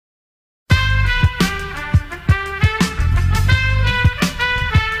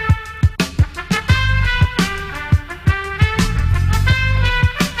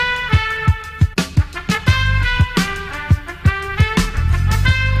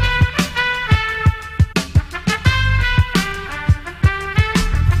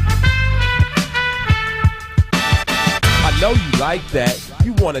like that.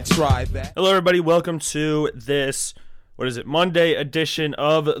 You want to try that. Hello, everybody. Welcome to this, Monday edition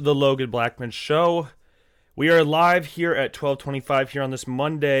of the Logan Blackman Show. We are live here at 12:25 here on this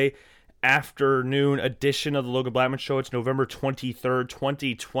Monday afternoon edition of the Logan Blackman Show. It's November 23rd,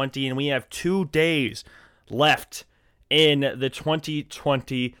 2020, and we have 2 days left in the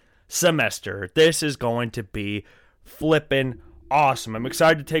 2020 semester. This is going to be flippin' awesome. I'm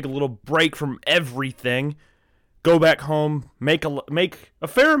excited to take a little break from everything, go back home, make a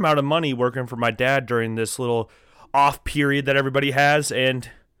fair amount of money working for my dad during this little off period that everybody has, and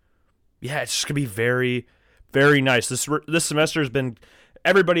yeah, it's just gonna be very, very nice. This semester has been,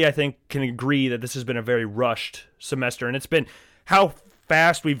 everybody I think can agree that this has been a very rushed semester, and it's been, how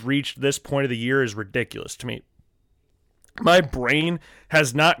fast we've reached this point of the year is ridiculous to me. My brain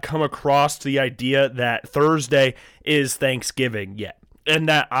has not come across the idea that Thursday is Thanksgiving yet, and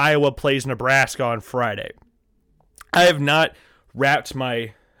that Iowa plays Nebraska on Friday. I have not wrapped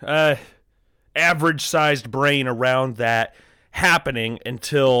my average-sized brain around that happening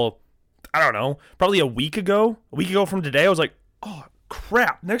until, I don't know, probably a week ago from today. I was like, oh,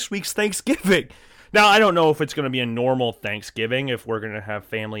 crap, next week's Thanksgiving. Now, I don't know if it's going to be a normal Thanksgiving, if we're going to have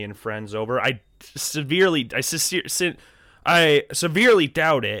family and friends over. I severely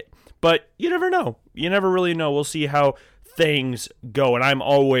doubt it, but you never know. You never really know. We'll see how things go, and I'm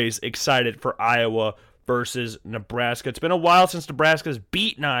always excited for Iowa versus Nebraska. It's been a while since Nebraska's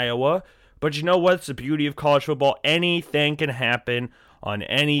beaten Iowa, but you know what? It's the beauty of college football. Anything can happen on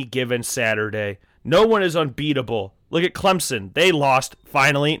any given Saturday. No one is unbeatable. Look at Clemson. They lost,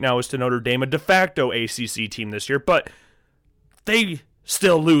 finally. Now it's to Notre Dame, a de facto ACC team this year, but they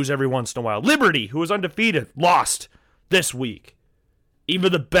still lose every once in a while. Liberty, who was undefeated, lost this week.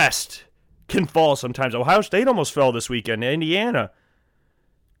 Even the best can fall sometimes. Ohio State almost fell this weekend. Indiana.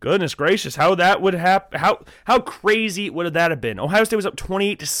 Goodness gracious, how that would happen? How crazy would that have been? Ohio State was up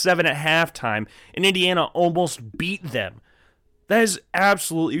 28-7 at halftime, and Indiana almost beat them. That is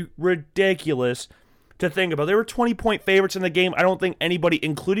absolutely ridiculous to think about. They were 20-point favorites in the game. I don't think anybody,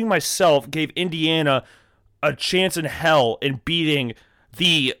 including myself, gave Indiana a chance in hell in beating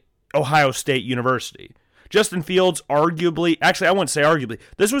the Ohio State University. Justin Fields, arguably, actually, I wouldn't say arguably,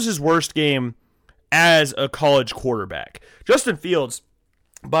 this was his worst game as a college quarterback. Justin Fields,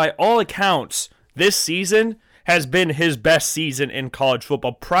 by all accounts, this season has been his best season in college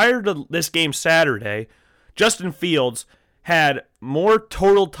football. Prior to this game Saturday, Justin Fields had more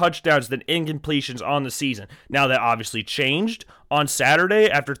total touchdowns than incompletions on the season. Now, that obviously changed on Saturday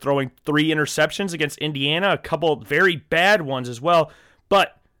after throwing 3 interceptions against Indiana, a couple very bad ones as well,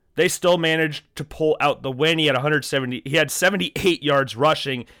 but they still managed to pull out the win. He had 78 yards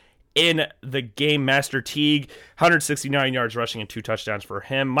rushing in the game. Master Teague, 169 yards rushing and 2 touchdowns for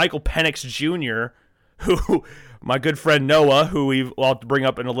him. Michael Penix Jr., who my good friend Noah, who we'll have to bring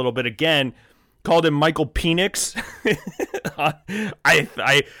up in a little bit again, called him Michael Penix.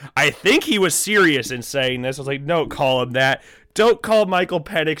 I think he was serious in saying this. I was like, don't call him that. Don't call Michael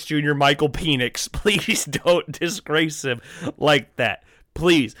Penix Jr. Michael Penix. Please don't disgrace him like that.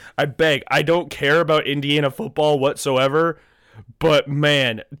 Please, I beg. I don't care about Indiana football whatsoever, but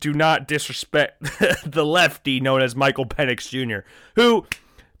man, do not disrespect the lefty known as Michael Penix Jr., who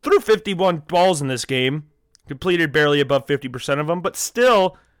threw 51 balls in this game, completed barely above 50% of them, but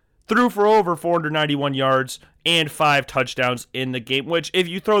still threw for over 491 yards and 5 touchdowns in the game, which if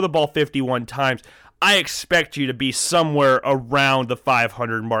you throw the ball 51 times, I expect you to be somewhere around the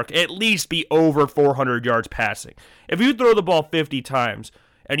 500 mark, at least be over 400 yards passing. If you throw the ball 50 times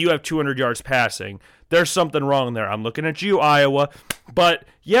and you have 200 yards passing, there's something wrong there. I'm looking at you, Iowa. But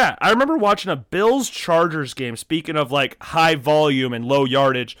yeah, I remember watching a Bills-Chargers game, speaking of like high volume and low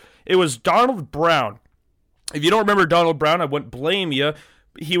yardage. It was Donald Brown. If you don't remember Donald Brown, I wouldn't blame you.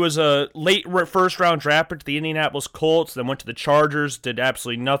 He was a late first-round draft pick to the Indianapolis Colts, then went to the Chargers, did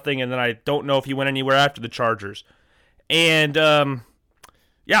absolutely nothing, and then I don't know if he went anywhere after the Chargers. And,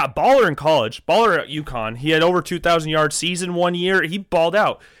 yeah, baller in college, baller at UConn. He had over 2,000-yard season one year. He balled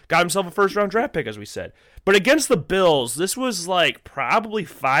out, got himself a first-round draft pick, as we said. But against the Bills, this was like probably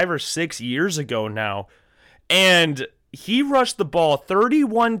 5 or 6 years ago now, and he rushed the ball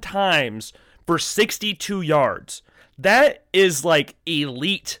 31 times for 62 yards. That is like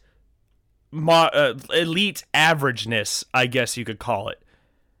elite averageness, I guess you could call it.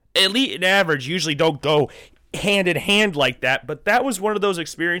 Elite and average usually don't go hand in hand like that, but that was one of those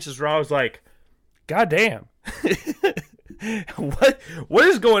experiences where I was like, God damn. What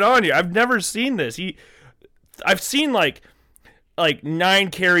is going on here? I've never seen this. I've seen like 9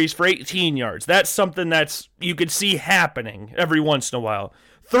 carries for 18 yards. That's something that's you could see happening every once in a while.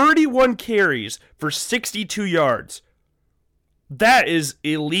 31 carries for 62 yards. That is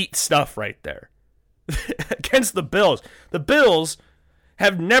elite stuff right there. Against the Bills. The Bills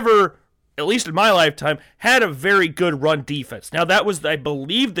have never, at least in my lifetime, had a very good run defense. Now, that was, I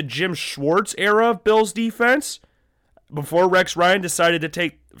believe, the Jim Schwartz era of Bills defense, before Rex Ryan decided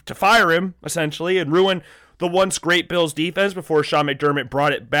to fire him, essentially, and ruin the once great Bills defense before Sean McDermott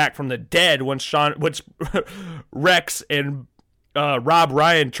brought it back from the dead once Rex and Rob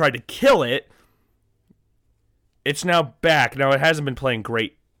Ryan tried to kill it. It's now back. Now, it hasn't been playing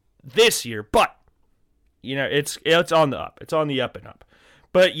great this year, but it's on the up. It's on the up and up.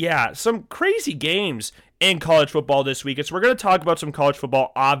 But yeah, some crazy games in college football this week. So we're going to talk about some college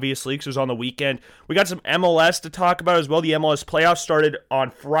football, obviously, because it was on the weekend. We got some MLS to talk about as well. The MLS playoffs started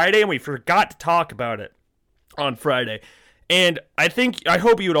on Friday, and we forgot to talk about it on Friday. And I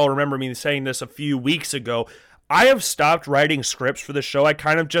hope you would all remember me saying this a few weeks ago. I have stopped writing scripts for the show. I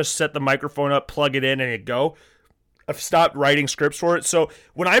kind of just set the microphone up, plug it in, and it go. I've stopped writing scripts for it. So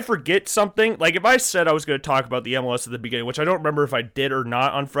when I forget something, like if I said I was going to talk about the MLS at the beginning, which I don't remember if I did or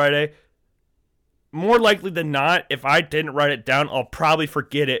not on Friday, more likely than not, if I didn't write it down, I'll probably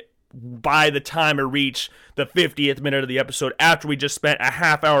forget it by the time I reach the 50th minute of the episode after we just spent a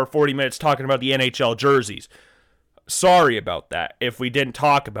half hour, 40 minutes talking about the NHL jerseys. Sorry about that if we didn't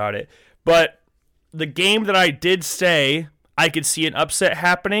talk about it. But the game that I did say I could see an upset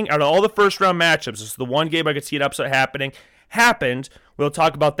happening, out of all the first-round matchups, this is the one game I could see an upset happened. We'll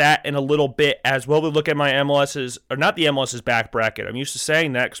talk about that in a little bit as well. We'll look at my MLS's, or not the MLS's back bracket. I'm used to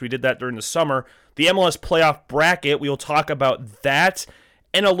saying that because we did that during the summer. The MLS playoff bracket, we will talk about that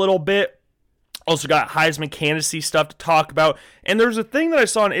in a little bit. Also got Heisman candidacy stuff to talk about. And there's a thing that I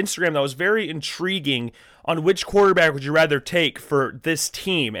saw on Instagram that was very intriguing on which quarterback would you rather take for this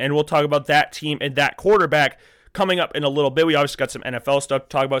team. And we'll talk about that team and that quarterback coming up in a little bit. We obviously got some NFL stuff to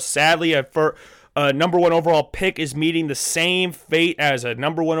talk about. Sadly, a number one overall pick is meeting the same fate as a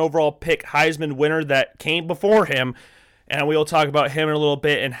number one overall pick Heisman winner that came before him. And we will talk about him in a little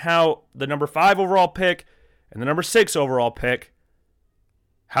bit and how the number 5 overall pick and the number 6 overall pick,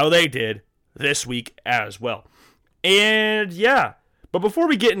 how they did this week as well. And yeah, but before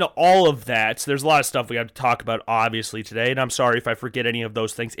we get into all of that, there's a lot of stuff we have to talk about obviously today. And I'm sorry if I forget any of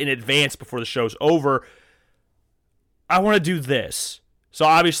those things in advance before the show's over. I want to do this. So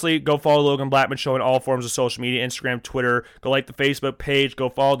obviously, go follow Logan Blackman Show on all forms of social media, Instagram, Twitter. Go like the Facebook page. Go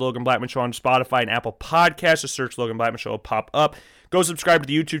follow the Logan Blackman Show on Spotify and Apple Podcasts. Just search Logan Blackman Show, will pop up. Go subscribe to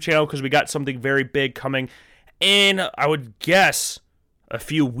the YouTube channel because we got something very big coming in, I would guess, a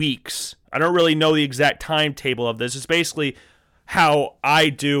few weeks. I don't really know the exact timetable of this. It's basically how I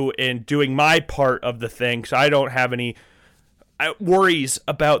do in doing my part of the thing, so I don't have any worries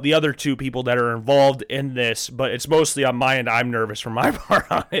about the other 2 people that are involved in this, but it's mostly on my end. I'm nervous for my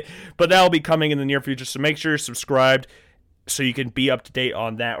part on it, but that'll be coming in the near future, so make sure you're subscribed so you can be up to date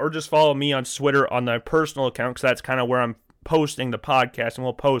on that, or just follow me on Twitter on my personal account, because that's kind of where I'm posting the podcast, and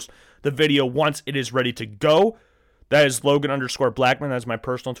we'll post the video once it is ready to go. That is Logan_Blackman. That's my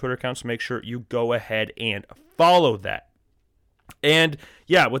personal Twitter account, so make sure you go ahead and follow that. And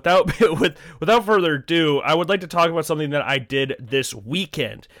yeah, without further ado, I would like to talk about something that I did this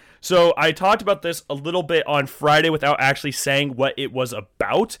weekend. So I talked about this a little bit on Friday without actually saying what it was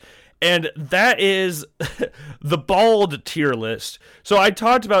about, and that is the bald tier list. So I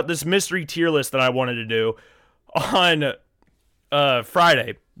talked about this mystery tier list that I wanted to do on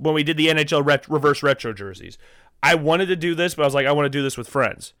Friday when we did the NHL reverse retro jerseys. I wanted to do this, but I was like, I want to do this with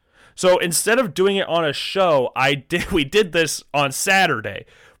friends. So instead of doing it on a show, we did this on Saturday.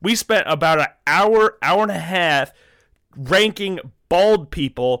 We spent about an hour and a half ranking bald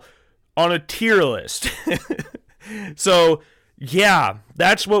people on a tier list. So yeah,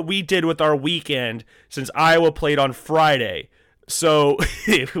 that's what we did with our weekend since Iowa played on Friday. So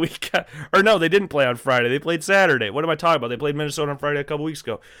they didn't play on Friday. They played Saturday. What am I talking about? They played Minnesota on Friday a couple weeks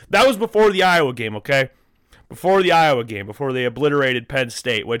ago. That was before the Iowa game, okay? Before the Iowa game, before they obliterated Penn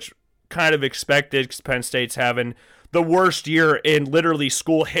State, which kind of expected because Penn State's having the worst year in literally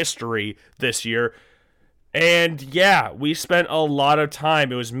school history this year. And yeah, we spent a lot of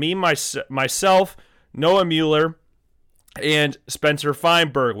time. It was me, myself, Noah Mueller, and Spencer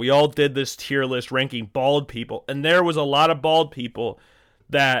Feinberg. We all did this tier list ranking bald people, and there was a lot of bald people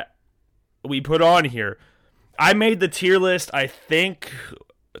that we put on here. I made the tier list, I think,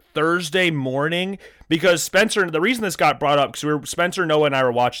 Thursday morning, because Spencer, the reason this got brought up, because Spencer, Noah, and I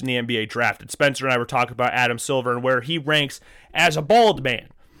were watching the NBA draft, and Spencer and I were talking about Adam Silver and where he ranks as a bald man.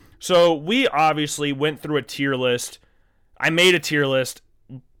 So we obviously went through a tier list. I made a tier list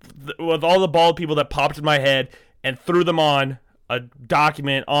with all the bald people that popped in my head and threw them on a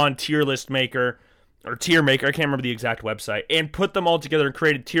document on Tier List Maker, or tier maker, I can't remember the exact website, and put them all together and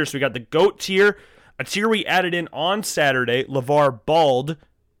created tiers. So we got the GOAT tier, a tier we added in on Saturday, LeVar Bald.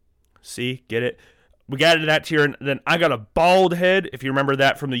 See, get it? We got into that tier, and then I got a bald head. If you remember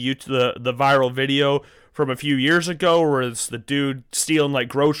that from the viral video from a few years ago, where it's the dude stealing like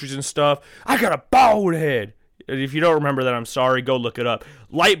groceries and stuff. I got a bald head. If you don't remember that, I'm sorry. Go look it up.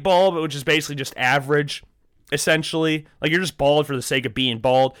 Light bulb, which is basically just average, essentially. Like, you're just bald for the sake of being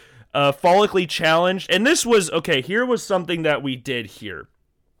bald. Follically challenged, and this was okay. Here was something that we did here.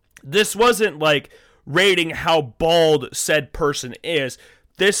 This wasn't like rating how bald said person is.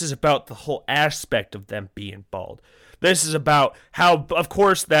 This is about the whole aspect of them being bald. This is about how, of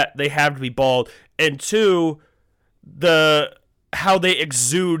course, that they have to be bald, and two, how they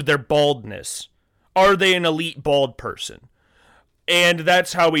exude their baldness. Are they an elite bald person? And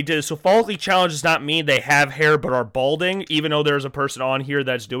that's how we did it. So follically challenged does not mean they have hair but are balding, even though there's a person on here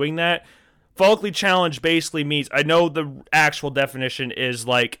that's doing that. Follically challenged basically means, I know the actual definition is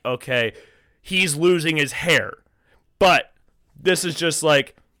like, okay, he's losing his hair. But this is just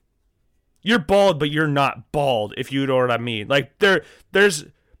like, you're bald but you're not bald, if you know what I mean. Like, there's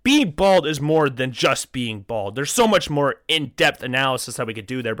being bald is more than just being bald. There's so much more in-depth analysis that we could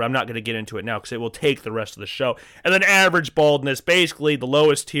do there, but I'm not going to get into it now because it will take the rest of the show. And then average baldness, basically the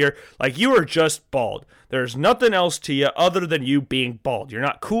lowest tier. Like, you are just bald. There's nothing else to you other than you being bald. You're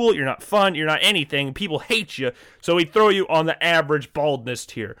not cool, you're not fun, you're not anything. People hate you, so we throw you on the average baldness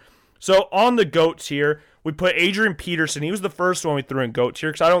tier. So on the GOAT tier, we put Adrian Peterson. He was the first one we threw in GOAT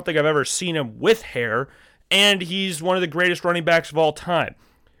tier because I don't think I've ever seen him with hair, and he's one of the greatest running backs of all time.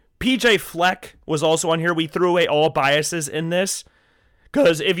 PJ Fleck was also on here. We threw away all biases in this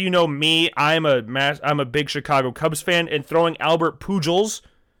because if you know me, I'm a big Chicago Cubs fan, and throwing Albert Pujols,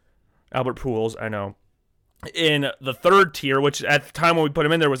 I know, in the third tier, which at the time when we put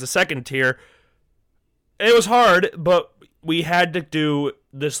him in there was the second tier, it was hard, but we had to do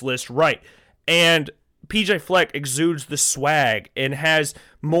this list right. And PJ Fleck exudes the swag and has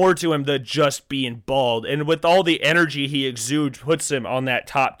more to him than just being bald. And with all the energy he exudes, puts him on that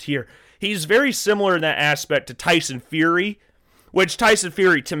top tier. He's very similar in that aspect to Tyson Fury, which Tyson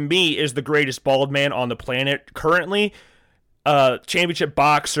Fury, to me, is the greatest bald man on the planet currently. Championship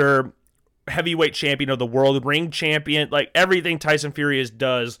boxer, heavyweight champion of the world, ring champion, like everything Tyson Fury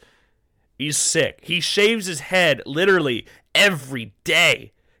does, he's sick. He shaves his head literally every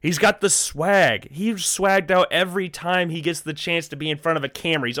day. He's got the swag. He's swagged out every time he gets the chance to be in front of a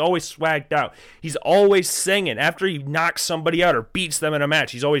camera. He's always swagged out. He's always singing. After he knocks somebody out or beats them in a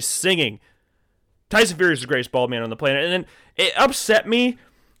match, he's always singing. Tyson Fury is the greatest bald man on the planet. And then it upset me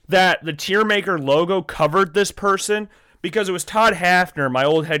that the tier maker logo covered this person because it was Todd Hafner, my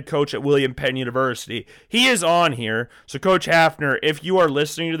old head coach at William Penn University. He is on here. So Coach Hafner, if you are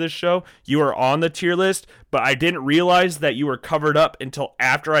listening to this show, you are on the tier list, but I didn't realize that you were covered up until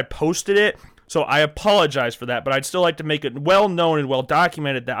after I posted it. So I apologize for that, but I'd still like to make it well known and well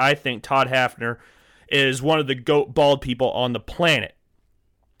documented that I think Todd Hafner is one of the GOAT bald people on the planet.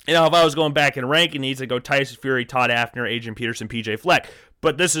 You know, if I was going back and ranking these, I'd go Tyson Fury, Todd Hafner, Adrian Peterson, PJ Fleck.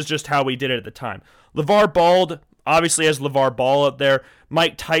 But this is just how we did it at the time. LeVar Bald obviously has LeVar Ball up there.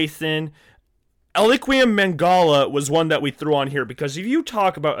 Mike Tyson. Aliquim Mangala was one that we threw on here because if you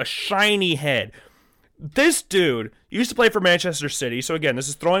talk about a shiny head, this dude used to play for Manchester City. So again, this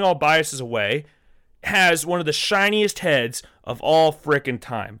is throwing all biases away. Has one of the shiniest heads of all frickin'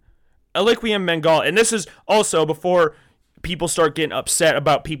 time. Aliquim Mangala. And this is also before people start getting upset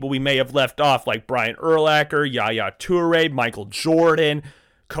about people we may have left off, like Brian Urlacher, Yaya Toure, Michael Jordan,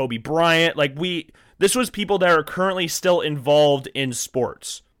 Kobe Bryant. This was people that are currently still involved in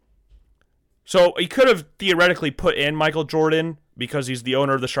sports. So he could have theoretically put in Michael Jordan because he's the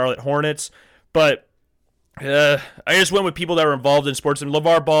owner of the Charlotte Hornets, but I just went with people that were involved in sports. And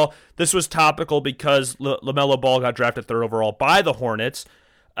LeVar Ball, this was topical because LaMelo Ball got drafted 3rd overall by the Hornets.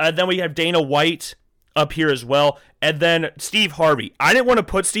 Then we have Dana White up here as well. And then Steve Harvey. I didn't want to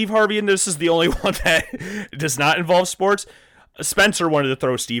put Steve Harvey in. This is the only one that does not involve sports. Spencer wanted to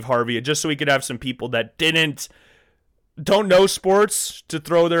throw Steve Harvey in just so we could have some people that don't know sports to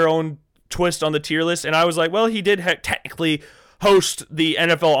throw their own twist on the tier list. And I was like, well, he did technically host the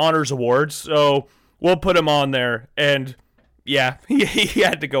NFL Honors Awards, so we'll put him on there. And yeah, he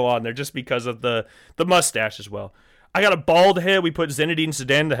had to go on there just because of the mustache as well. I got a bald head. We put Zinedine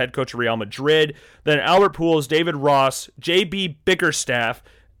Zidane, the head coach of Real Madrid. Then Albert Pujols, David Ross, J.B. Bickerstaff,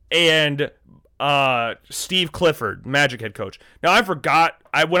 and Steve Clifford, Magic head coach. Now, I forgot,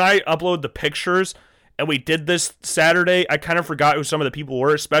 when I uploaded the pictures and we did this Saturday, I kind of forgot who some of the people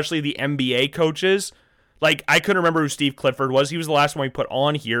were, especially the NBA coaches. Like, I couldn't remember who Steve Clifford was. He was the last one we put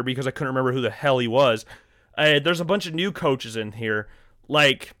on here because I couldn't remember who the hell he was. There's a bunch of new coaches in here,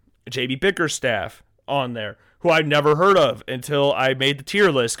 like JB Bickerstaff on there, who I'd never heard of until I made the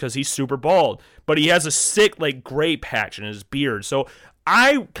tier list because he's super bald. But he has a sick, like, gray patch in his beard. So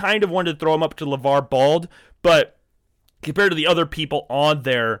I kind of wanted to throw him up to LeVar Bald, but compared to the other people on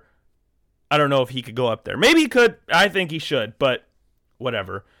there, I don't know if he could go up there. Maybe he could. I think he should, but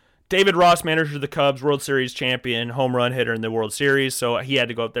whatever. David Ross, manager of the Cubs, World Series champion, home run hitter in the World Series, so he had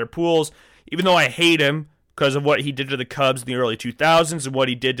to go up there. Pujols, even though I hate him because of what he did to the Cubs in the early 2000s and what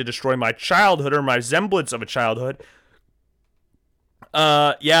he did to destroy my childhood or my semblance of a childhood,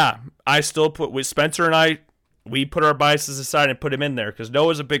 I still put, with Spencer and I, we put our biases aside and put him in there because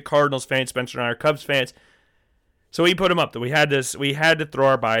Noah's a big Cardinals fan, Spencer and I are Cubs fans, so we put him up there. We had to throw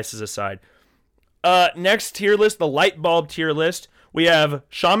our biases aside. Next tier list, the light bulb tier list. We have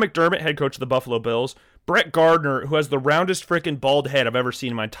Sean McDermott, head coach of the Buffalo Bills. Brett Gardner, who has the roundest freaking bald head I've ever seen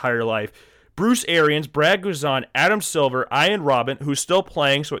in my entire life. Bruce Arians, Brad Guzan, Adam Silver, Ian Robin, who's still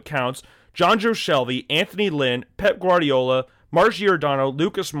playing, so it counts. John Joe Shelby, Anthony Lynn, Pep Guardiola, Mark Giordano,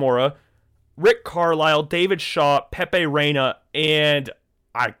 Lucas Moura, Rick Carlisle, David Shaw, Pepe Reina, and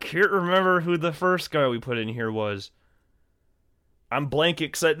I can't remember who the first guy we put in here was. I'm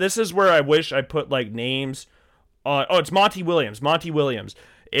blanking, because this is where I wish I put, like, names on. Oh, it's Monty Williams. Monty Williams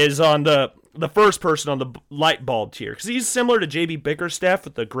is on the first person on the light bulb tier, because he's similar to JB Bickerstaff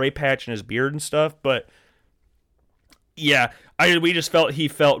with the gray patch in his beard and stuff, but yeah, we just felt he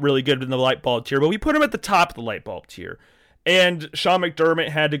felt really good in the light bulb tier, but we put him at the top of the light bulb tier, and Sean McDermott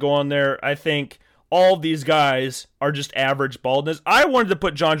had to go on there. I think all of these guys are just average baldness. I wanted to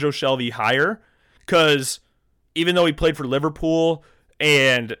put John Joe Shelby higher, because even though he played for Liverpool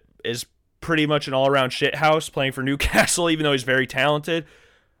and is pretty much an all-around shithouse playing for Newcastle, even though he's very talented,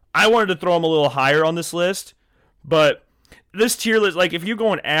 I wanted to throw him a little higher on this list. But this tier list, like, if you go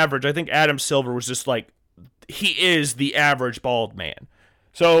on average, I think Adam Silver was just like, he is the average bald man.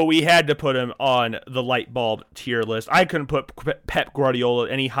 So we had to put him on the light bulb tier list. I couldn't put Pep Guardiola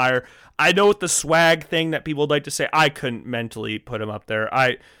any higher. I know with the swag thing that people would like to say, I couldn't mentally put him up there.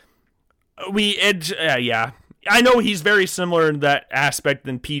 I know he's very similar in that aspect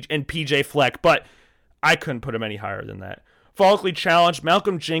than PJ Fleck, but I couldn't put him any higher than that. Falkly Challenge,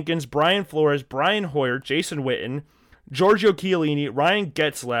 Malcolm Jenkins, Brian Flores, Brian Hoyer, Jason Witten, Giorgio Chiellini, Ryan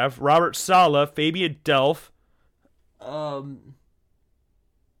Getzlaff, Robert Saleh, Fabian Delph,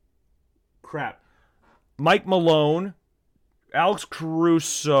 Mike Malone, Alex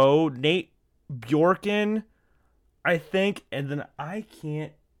Caruso, Nate Bjorken, I think, and then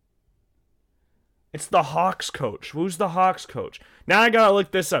it's the Hawks coach. Who's the Hawks coach? Now I gotta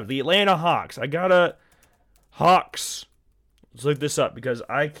look this up. The Atlanta Hawks. Hawks. Let's look this up because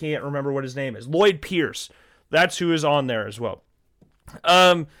I can't remember what his name is. Lloyd Pierce. That's who is on there as well.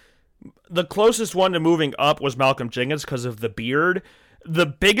 The closest one to moving up was Malcolm Jenkins because of the beard. The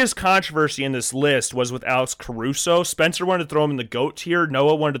biggest controversy in this list was with Alex Caruso. Spencer wanted to throw him in the GOAT tier.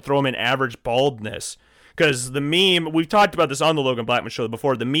 Noah wanted to throw him in average baldness. Because the meme, we've talked about this on the Logan Blackman Show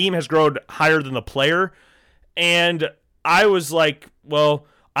before, the meme has grown higher than the player. And I was like, well,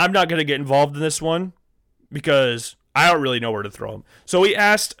 I'm not going to get involved in this one because I don't really know where to throw him. So we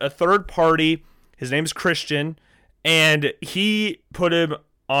asked a third party, his name's Christian, and he put him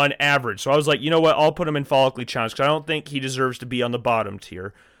on average. So I was like, you know what, I'll put him in Follically Challenged because I don't think he deserves to be on the bottom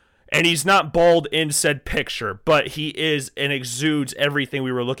tier. And he's not bald in said picture, but he is and exudes everything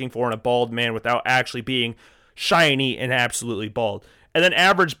we were looking for in a bald man without actually being shiny and absolutely bald. And then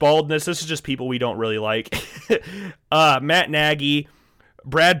average baldness, this is just people we don't really like. Matt Nagy,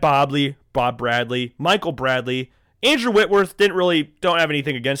 Bob Bradley, Michael Bradley, Andrew Whitworth. Don't have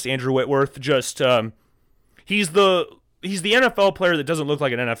anything against Andrew Whitworth. Just he's the NFL player that doesn't look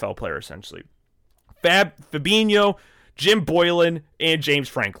like an NFL player, essentially. Fabinho, Jim Boylan, and James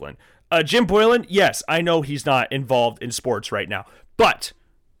Franklin. Jim Boylan, yes, I know he's not involved in sports right now, but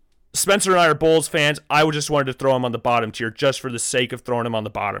Spencer and I are Bulls fans. I just wanted to throw him on the bottom tier just for the sake of throwing him on the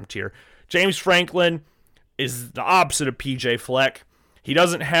bottom tier. James Franklin is the opposite of PJ Fleck. He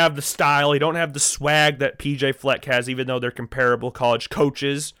doesn't have the style. He don't have the swag that PJ Fleck has, even though they're comparable college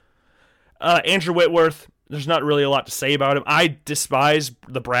coaches. Andrew Whitworth, there's not really a lot to say about him. I despise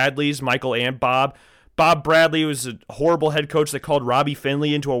the Bradleys, Michael and Bob. Bob Bradley was a horrible head coach that called Robbie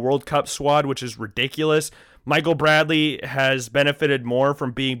Finley into a World Cup squad, which is ridiculous. Michael Bradley has benefited more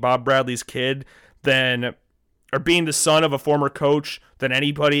from being Bob Bradley's kid or being the son of a former coach than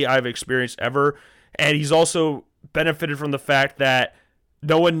anybody I've experienced ever. And he's also benefited from the fact that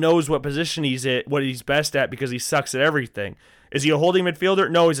no one knows what position he's at, what he's best at, because he sucks at everything. Is he a holding midfielder?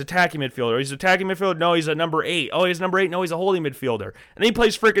 No, he's attacking midfielder. He's attacking midfielder? No, he's a number 8. Oh, he's number 8? No, he's a holding midfielder. And then he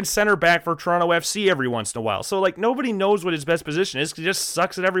plays freaking center back for Toronto FC every once in a while. So, like, nobody knows what his best position is because he just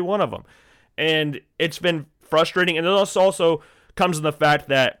sucks at every one of them. And it's been frustrating. And this also comes in the fact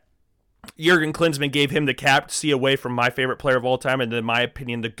that Jurgen Klinsmann gave him the captaincy away from my favorite player of all time, and in my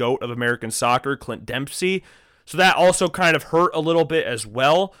opinion, the GOAT of American soccer, Clint Dempsey. So that also kind of hurt a little bit as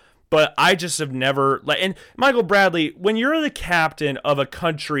well. But I just have never, and Michael Bradley, when you're the captain of a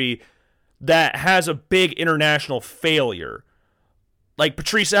country that has a big international failure, like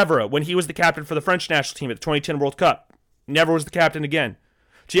Patrice Evra, when he was the captain for the French national team at the 2010 World Cup, never was the captain again.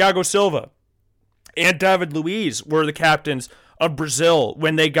 Thiago Silva and David Luiz were the captains of Brazil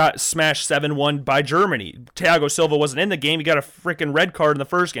when they got smashed 7-1 by Germany. Thiago Silva wasn't in the game. He got a freaking red card in the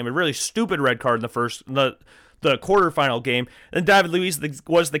first game, a really stupid red card in the quarterfinal game. And David Luiz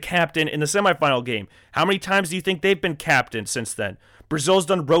was the captain in the semifinal game. How many times do you think they've been captain since then? Brazil's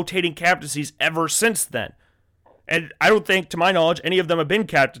done rotating captaincies ever since then. And I don't think, to my knowledge, any of them have been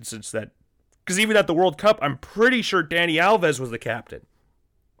captain since then. Because even at the World Cup, I'm pretty sure Dani Alves was the captain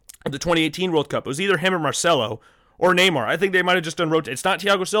of the 2018 World Cup. It was either him or Marcelo or Neymar. I think they might have just done rotate. It's not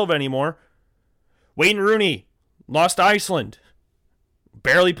Thiago Silva anymore. Wayne Rooney lost to Iceland.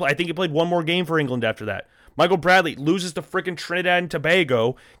 Barely play. I think he played one more game for England after that. Michael Bradley loses to frickin' Trinidad and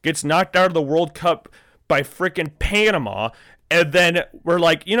Tobago, gets knocked out of the World Cup by frickin' Panama, and then we're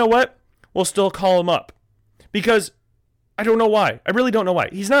like, you know what? We'll still call him up. Because I don't know why. I really don't know why.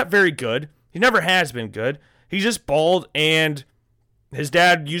 He's not very good. He never has been good. He's just bald, and his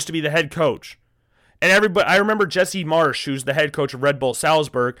dad used to be the head coach. And everybody, I remember Jesse Marsch, who's the head coach of Red Bull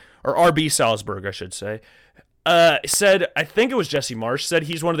Salzburg, or RB Salzburg, I should say, said, I think it was Jesse Marsch, said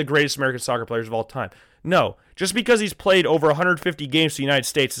he's one of the greatest American soccer players of all time. No, just because he's played over 150 games for the United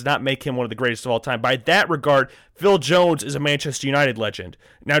States does not make him one of the greatest of all time. By that regard, Phil Jones is a Manchester United legend.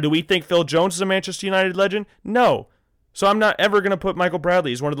 Now, do we think Phil Jones is a Manchester United legend? No. So I'm not ever going to put Michael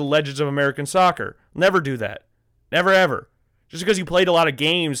Bradley as one of the legends of American soccer. Never do that. Never, ever. Just because you played a lot of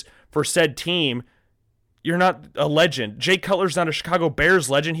games for said team, you're not a legend. Jay Cutler's not a Chicago Bears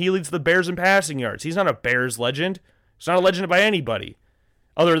legend. He leads the Bears in passing yards. He's not a Bears legend. He's not a legend by anybody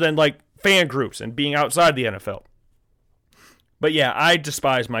other than, like, fan groups and being outside the NFL. But yeah, I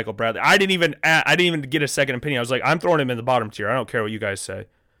despise Michael Bradley. I didn't even get a second opinion. I was like, I'm throwing him in the bottom tier. I don't care what you guys say.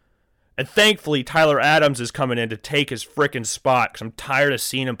 And thankfully, Tyler Adams is coming in to take his frickin' spot because I'm tired of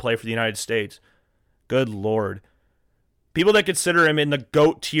seeing him play for the United States. Good Lord. People that consider him in the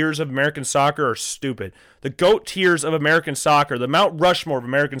GOAT tiers of American soccer are stupid. The GOAT tiers of American soccer, the Mount Rushmore of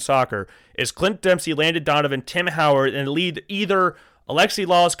American soccer, is Clint Dempsey, Landon Donovan, Tim Howard, and lead either Alexi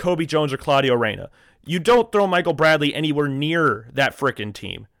Lalas, Kobe Jones, or Claudio Reyna. You don't throw Michael Bradley anywhere near that frickin'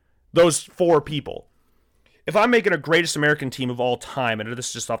 team. Those four people. If I'm making a greatest American team of all time, and this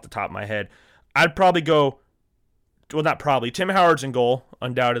is just off the top of my head, I'd probably go, well, not probably, Tim Howard's in goal,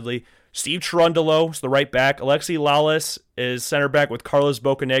 undoubtedly. Steve Cherundolo is the right back. Alexi Lalas is center back with Carlos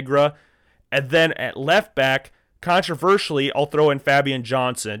Bocanegra. And then at left back, controversially, I'll throw in Fabian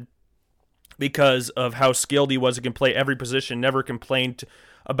Johnson because of how skilled he was. He can play every position, never complained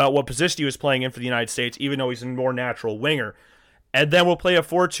about what position he was playing in for the United States, even though he's a more natural winger. And then we'll play a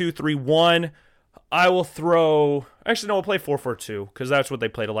 4-2-3-1. I will throw... Actually, no, we'll play 4-4-2 because that's what they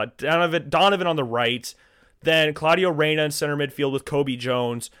played a lot. Donovan on the right. Then Claudio Reyna in center midfield with Kobe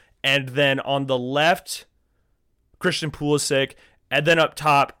Jones. And then on the left, Christian Pulisic. And then up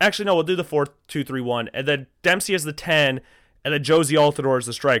top... Actually, no, we'll do the 4-2-3-1. And then Dempsey as the 10. And then Josie Altidore as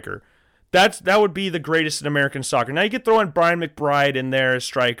the striker. That would be the greatest in American soccer. Now, you could throw in Brian McBride in there as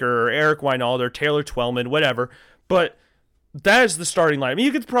striker, or Eric Wijnaldum, Taylor Twellman, whatever. But that is the starting line. I mean,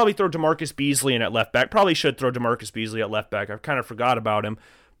 you could probably throw DeMarcus Beasley in at left back. Probably should throw DeMarcus Beasley at left back. I've kind of forgot about him.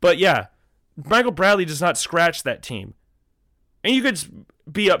 But yeah, Michael Bradley does not scratch that team. And you could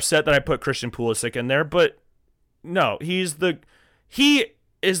be upset that I put Christian Pulisic in there, but no, he is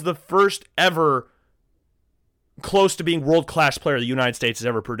the first ever close to being world-class player the United States has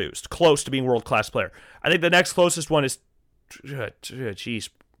ever produced. Close to being world-class player. I think the next closest one is... Jeez.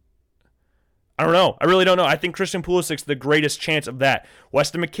 I don't know. I really don't know. I think Christian Pulisic's the greatest chance of that.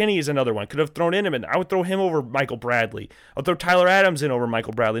 Weston McKennie is another one. Could have thrown in him, and I would throw him over Michael Bradley. I would throw Tyler Adams in over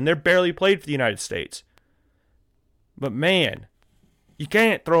Michael Bradley, and they're barely played for the United States. But man, you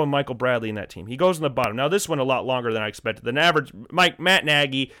can't throw a Michael Bradley in that team. He goes in the bottom. Now, this one a lot longer than I expected. The average... Matt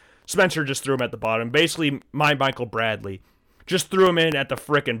Nagy... Spencer just threw him at the bottom. Basically, my Michael Bradley just threw him in at the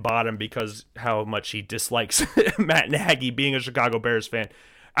frickin' bottom because how much he dislikes Matt Nagy being a Chicago Bears fan.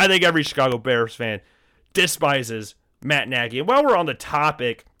 I think every Chicago Bears fan despises Matt Nagy. And while we're on the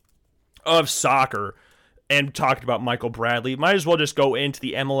topic of soccer, and talked about Michael Bradley, might as well just go into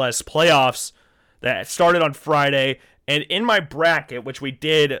the MLS playoffs that started on Friday. And in my bracket, which we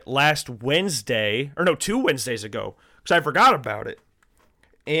did last Wednesday, or no, 2 Wednesdays ago, because I forgot about it.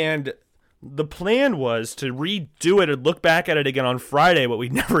 And the plan was to redo it and look back at it again on Friday, but we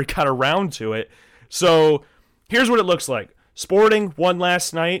never got around to it. So here's what it looks like. Sporting won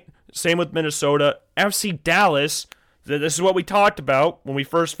last night. Same with Minnesota. FC Dallas, this is what we talked about when we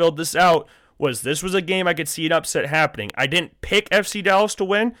first filled this out, this was a game I could see an upset happening. I didn't pick FC Dallas to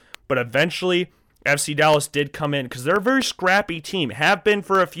win, but eventually FC Dallas did come in because they're a very scrappy team, have been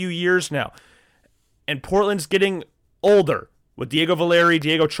for a few years now. And Portland's getting older, with Diego Valeri,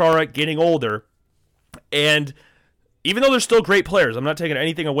 Diego Chara getting older. And even though they're still great players, I'm not taking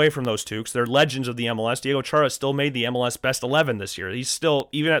anything away from those two because they're legends of the MLS. Diego Chara still made the MLS Best 11 this year. He's still,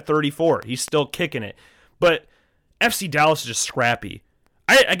 even at 34, he's still kicking it. But FC Dallas is just scrappy.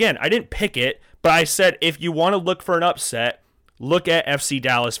 I didn't pick it, but I said if you want to look for an upset, look at FC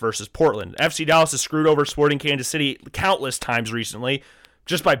Dallas versus Portland. FC Dallas has screwed over Sporting Kansas City countless times recently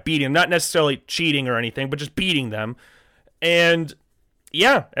just by beating them. Not necessarily cheating or anything, but just beating them. And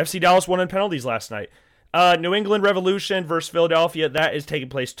yeah, FC Dallas won in penalties last night. New England Revolution versus Philadelphia, that is taking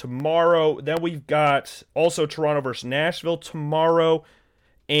place tomorrow. Then we've got also Toronto versus Nashville tomorrow.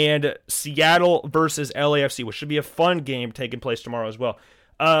 And Seattle versus LAFC, which should be a fun game taking place tomorrow as well.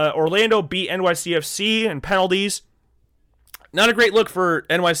 Orlando beat NYCFC in penalties. Not a great look for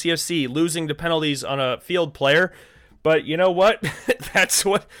NYCFC, losing to penalties on a field player. But you know what? That's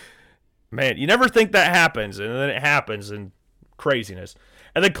what... Man, you never think that happens, and then it happens, and craziness.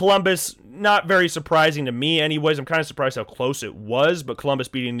 And then Columbus, not very surprising to me anyways. I'm kind of surprised how close it was, but Columbus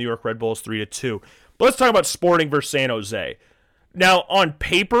beating New York Red Bulls 3-2. But let's talk about Sporting versus San Jose. Now, on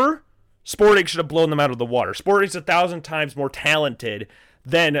paper, Sporting should have blown them out of the water. Sporting's 1,000 times more talented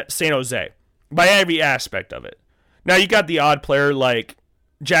than San Jose by every aspect of it. Now, you got the odd player like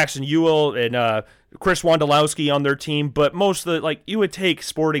Jackson Ewell and Chris Wondolowski on their team, but most of the, you would take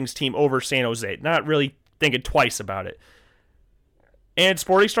Sporting's team over San Jose, not really thinking twice about it. And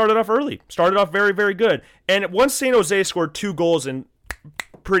Sporting started off early, started off very, very good. And once San Jose scored 2 goals in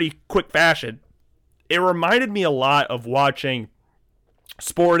pretty quick fashion, it reminded me a lot of watching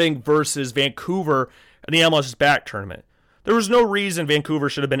Sporting versus Vancouver in the MLS back tournament. There was no reason Vancouver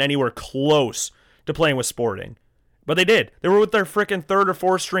should have been anywhere close to playing with Sporting. But they did. They were with their freaking 3rd or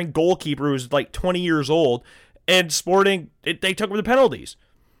 4th string goalkeeper who's 20 years old. And Sporting, they took the penalties.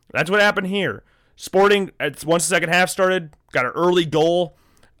 That's what happened here. Sporting, once the second half started, got an early goal.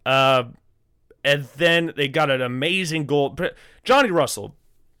 And then they got an amazing goal. Johnny Russell,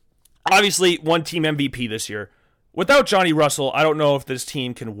 obviously one team MVP this year. Without Johnny Russell, I don't know if this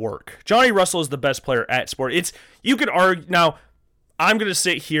team can work. Johnny Russell is the best player at Sporting. You could argue... Now, I'm going to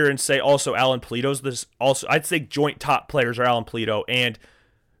sit here and say also Alan Polito's this also. I'd say joint top players are Alan Polito and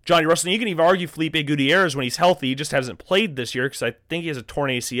Johnny Russell. And you can even argue Felipe Gutierrez when he's healthy. He just hasn't played this year because I think he has a torn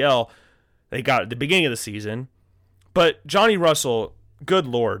ACL they got at the beginning of the season. But Johnny Russell, good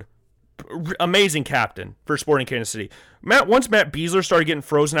Lord, amazing captain for Sporting Kansas City. Once Matt Beasler started getting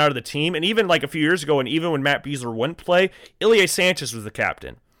frozen out of the team, and even a few years ago, and even when Matt Beasler wouldn't play, Ilie Sanchez was the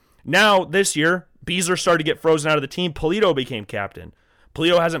captain. Now, this year, Beasler started to get frozen out of the team. Polito became captain.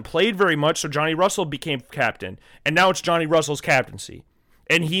 Polito hasn't played very much, so Johnny Russell became captain. And now it's Johnny Russell's captaincy.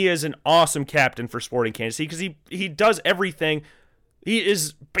 And he is an awesome captain for Sporting Kansas City because he does everything. He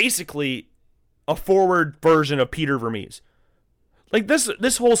is basically a forward version of Peter Vermees.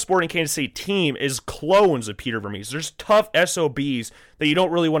 This whole Sporting Kansas City team is clones of Peter Vermees. There's tough SOBs that you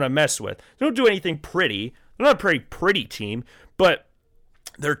don't really want to mess with. They don't do anything pretty. They're not a very pretty team, but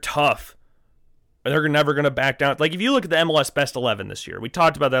they're tough. They're never going to back down. If you look at the MLS Best 11 this year, we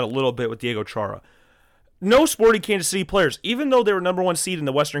talked about that a little bit with Diego Chara. No Sporting Kansas City players, even though they were number 1 seed in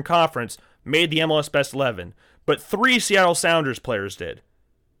the Western Conference, made the MLS Best 11. But 3 Seattle Sounders players did.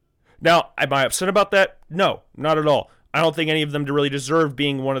 Now, am I upset about that? No, not at all. I don't think any of them really deserve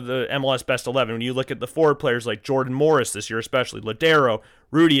being one of the MLS Best 11. When you look at the forward players like Jordan Morris this year especially, Ladero,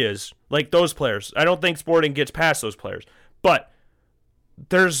 Rudias, those players. I don't think Sporting gets past those players. But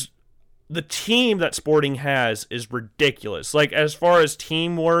there's... The team that Sporting has is ridiculous. As far as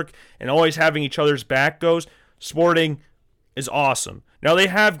teamwork and always having each other's back goes, Sporting is awesome. Now, they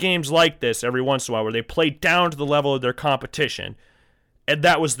have games like this every once in a while where they play down to the level of their competition, and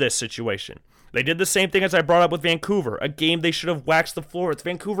that was this situation. They did the same thing as I brought up with Vancouver, a game they should have waxed the floor with.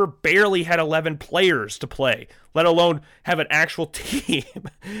 Vancouver barely had 11 players to play, let alone have an actual team.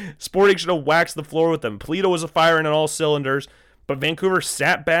 Sporting should have waxed the floor with them. Polito was firing on all cylinders. But Vancouver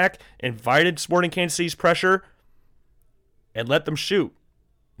sat back, invited Sporting Kansas City's pressure, and let them shoot.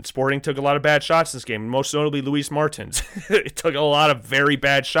 Sporting took a lot of bad shots in this game, most notably Luis Martins. It took a lot of very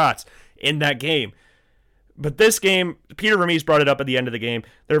bad shots in that game. But this game, Peter Vermes brought it up at the end of the game.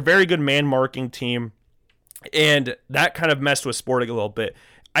 They're a very good man-marking team, and that kind of messed with Sporting a little bit.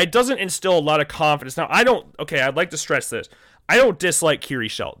 It doesn't instill a lot of confidence. Now, I'd like to stress this. I don't dislike Kiri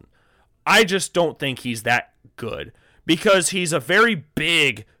Shelton. I just don't think he's that good because he's a very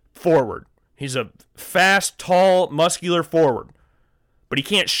big forward. He's a fast, tall, muscular forward, but he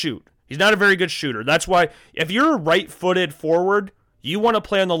can't shoot. He's not a very good shooter. That's why if you're a right-footed forward, you want to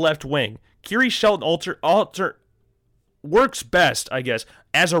play on the left wing. Kiri Shelton works best, I guess,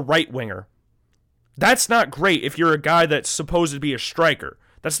 as a right winger. That's not great if you're a guy that's supposed to be a striker.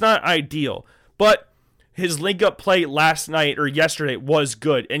 That's not ideal. But his link-up play last night or yesterday was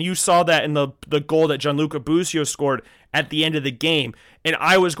good, and you saw that in the goal that Gianluca Busio scored at the end of the game, and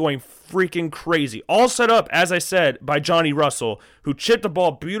I was going freaking crazy. All set up, as I said, by Johnny Russell, who chipped the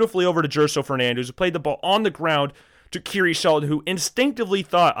ball beautifully over to Gerso Fernandez, who played the ball on the ground to Kiri Shelton, who instinctively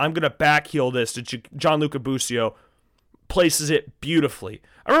thought, I'm going to backheel this to Gianluca Busio, places it beautifully.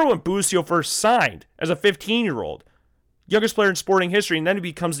 I remember when Busio first signed as a 15-year-old, youngest player in Sporting history, and then he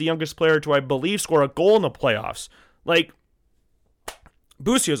becomes the youngest player to, I believe, score a goal in the playoffs. Like,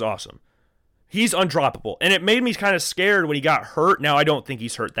 Busio's awesome. He's undroppable. And it made me kind of scared when he got hurt. Now, I don't think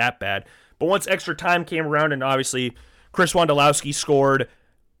he's hurt that bad. But once extra time came around, and obviously Chris Wondolowski scored,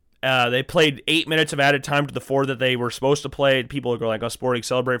 they played 8 minutes of added time to the 4 that they were supposed to play. People are going like, oh, Sporting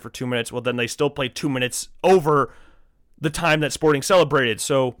celebrated for 2 minutes. Well, then they still played 2 minutes over the time that Sporting celebrated.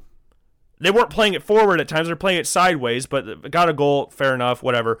 So they weren't playing it forward at times. They're playing it sideways, but got a goal. Fair enough,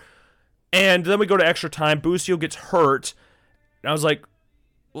 whatever. And then we go to extra time. Busio gets hurt. And I was like,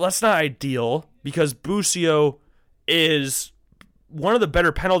 well, that's not ideal because Busio is one of the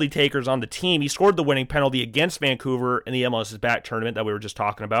better penalty takers on the team. He scored the winning penalty against Vancouver in the MLS Back tournament that we were just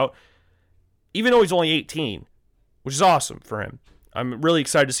talking about, even though he's only 18, which is awesome for him. I'm really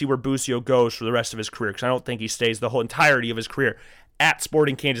excited to see where Busio goes for the rest of his career because I don't think he stays the whole entirety of his career at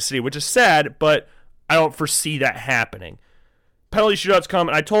Sporting Kansas City, which is sad, but I don't foresee that happening. Penalty shootouts come,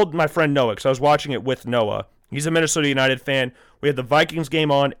 and I told my friend Noah, because I was watching it with Noah. He's a Minnesota United fan. We had the Vikings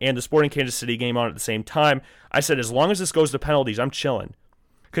game on and the Sporting Kansas City game on at the same time. I said, as long as this goes to penalties, I'm chilling.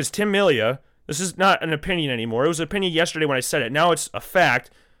 Because Tim Melia, this is not an opinion anymore. It was an opinion yesterday when I said it. Now it's a fact,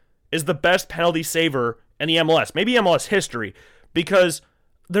 is the best penalty saver in the MLS. Maybe MLS history. Because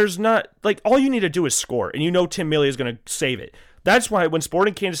there's not, like, all you need to do is score. And you know Tim Melia is going to save it. That's why when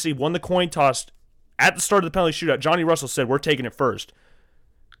Sporting Kansas City won the coin toss at the start of the penalty shootout, Johnny Russell said, we're taking it first.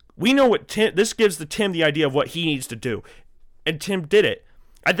 We know what this gives Tim the idea of what he needs to do. And Tim did it.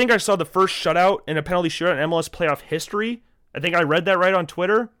 I think I saw the first shutout in a penalty shootout in MLS playoff history. I think I read that right on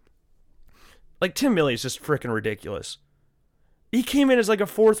Twitter. Like, Tim Melia is just freaking ridiculous. He came in as like a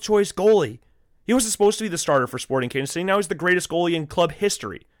fourth choice goalie. He wasn't supposed to be the starter for Sporting Kansas City. Now he's the greatest goalie in club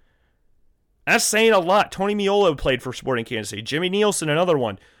history. That's saying a lot. Tony Meola played for Sporting Kansas City. Jimmy Nielsen, another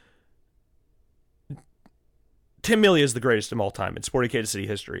one. Tim Melia is the greatest of all time in Sporting Kansas City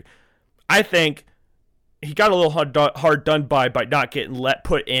history. I think he got a little hard done by not getting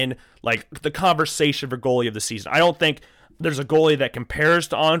put in like the conversation for goalie of the season. I don't think there's a goalie that compares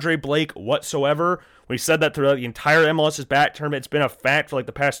to Andre Blake whatsoever. We said that throughout the entire MLS's Back tournament. It's been a fact for like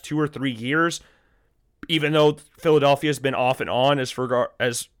the past 2 or 3 years, even though Philadelphia has been off and on as far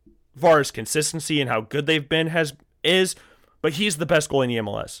as consistency and how good they've been is. But he's the best goalie in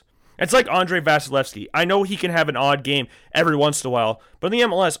the MLS. It's like Andre Vasilevsky. I know he can have an odd game every once in a while, but in the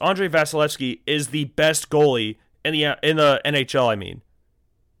MLS, Andre Vasilevsky is the best goalie in the NHL, I mean.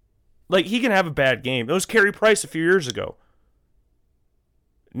 Like, he can have a bad game. It was Carey Price a few years ago.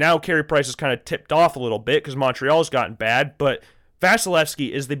 Now Carey Price is kind of tipped off a little bit because Montreal's gotten bad, but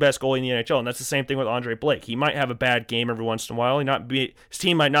Vasilevsky is the best goalie in the NHL, and that's the same thing with Andre Blake. He might have a bad game every once in a while. His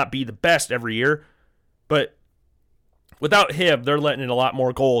team might not be the best every year, but without him, they're letting in a lot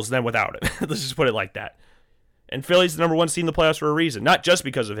more goals than without him. Let's just put it like that. And Philly's the number 1 seed in the playoffs for a reason. Not just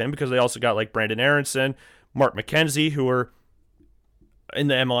because of him, because they also got like Brandon Aronson, Mark McKenzie, who are in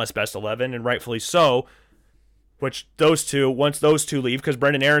the MLS Best 11, and rightfully so. Which once those two leave, because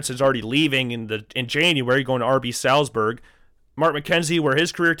Brandon Aronson's already leaving in January, going to RB Salzburg. Mark McKenzie, where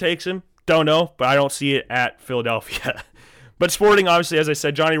his career takes him, don't know, but I don't see it at Philadelphia. But Sporting, obviously, as I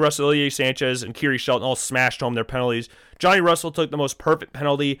said, Johnny Russell, Ilya Sanchez, and Kiri Shelton all smashed home their penalties. Johnny Russell took the most perfect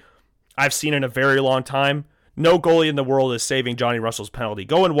penalty I've seen in a very long time. No goalie in the world is saving Johnny Russell's penalty.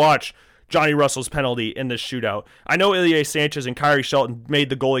 Go and watch Johnny Russell's penalty in this shootout. I know Ilya Sanchez and Kiri Shelton made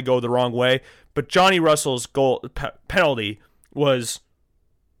the goalie go the wrong way, but Johnny Russell's penalty was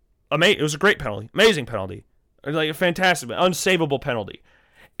amazing. It was a great penalty. Amazing penalty. Like a fantastic, unsavable penalty.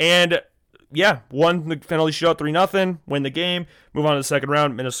 And yeah, won the penalty shootout 3-0, win the game, move on to the second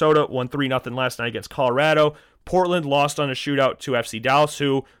round. Minnesota won 3-0 last night against Colorado. Portland lost on a shootout to FC Dallas,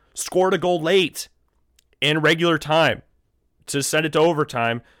 who scored a goal late in regular time to send it to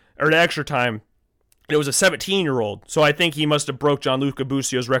overtime, or to extra time. It was a 17-year-old, so I think he must have broke Gianluca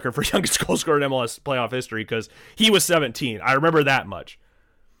Busio's record for youngest goal scorer in MLS playoff history because he was 17. I remember that much.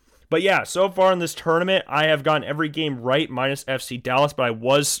 But yeah, so far in this tournament, I have gotten every game right minus FC Dallas, but I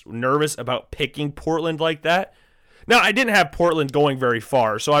was nervous about picking Portland like that. Now, I didn't have Portland going very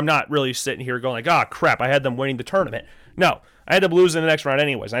far, so I'm not really sitting here going like, crap, I had them winning the tournament. No, I had them losing the next round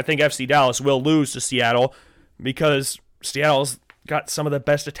anyways. And I think FC Dallas will lose to Seattle because Seattle's got some of the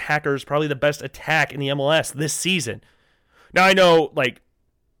best attackers, probably the best attack in the MLS this season. Now, I know, like,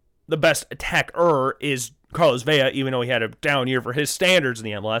 the best attacker is Carlos Vela, even though he had a down year for his standards in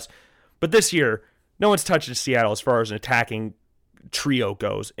the MLS. But this year, no one's touching Seattle as far as an attacking trio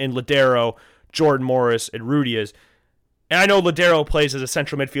goes. In Ladero, Jordan Morris, and Rudias. And I know Ladero plays as a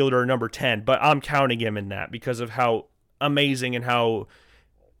central midfielder or number 10, but I'm counting him in that because of how amazing and how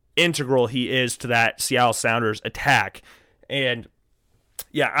integral he is to that Seattle Sounders attack. And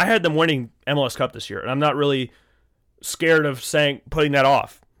yeah, I had them winning MLS Cup this year, and I'm not really scared of putting that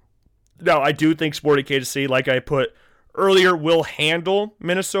off. Now, I do think Sporting Kansas City, like I put earlier, will handle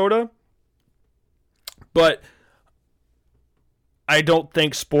Minnesota, but I don't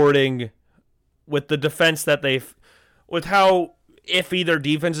think Sporting, with the defense that with how iffy their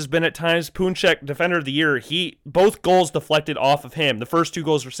defense has been at times, Punchek, defender of the year, both goals deflected off of him. The first two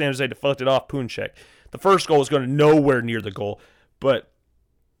goals for San Jose deflected off Punchek. The first goal was going nowhere near the goal, but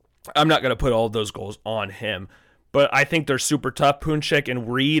I'm not going to put all of those goals on him. But I think they're super tough. Punchek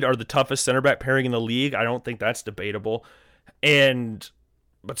and Reed are the toughest center back pairing in the league. I don't think that's debatable.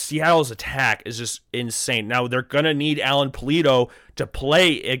 But Seattle's attack is just insane. Now, they're going to need Alan Pulido to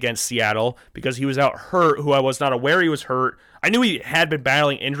play against Seattle because he was out hurt, who I was not aware he was hurt. I knew he had been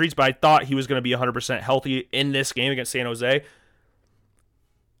battling injuries, but I thought he was going to be 100% healthy in this game against San Jose.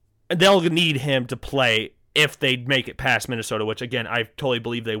 And they'll need him to play if they make it past Minnesota, which, again, I totally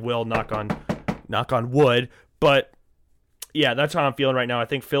believe they will, knock on wood. But, yeah, that's how I'm feeling right now. I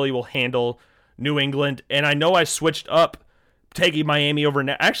think Philly will handle New England. And I know I switched up taking Miami over...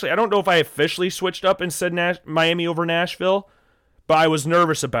 Actually, I don't know if I officially switched up and said Miami over Nashville, but I was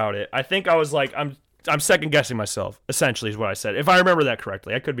nervous about it. I think I was like, I'm second-guessing myself, essentially, is what I said. If I remember that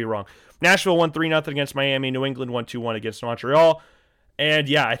correctly. I could be wrong. Nashville won 3-0 against Miami. New England won 2-1 against Montreal. And,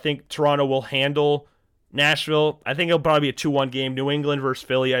 yeah, I think Toronto will handle Nashville. I think it'll probably be a 2-1 game. New England versus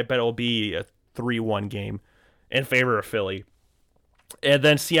Philly, I bet it'll be a 3-1 game in favor of Philly. And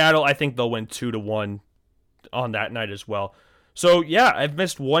then Seattle, I think they'll win 2-1 on that night as well. So, yeah, I've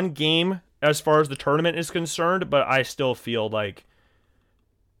missed one game as far as the tournament is concerned, but I still feel like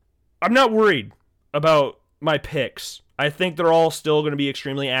I'm not worried about my picks. I think they're all still going to be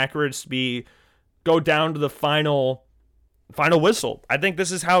extremely accurate to go down to the final whistle. I think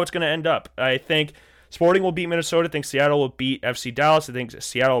this is how it's going to end up. I think Sporting will beat Minnesota. I think Seattle will beat FC Dallas. I think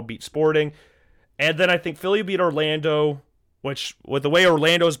Seattle will beat Sporting. And then I think Philly will beat Orlando, which, with the way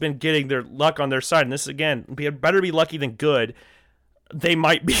Orlando's been getting their luck on their side, and this, again, better be lucky than good, they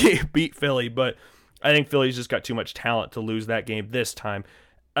might beat Philly, but I think Philly's just got too much talent to lose that game this time.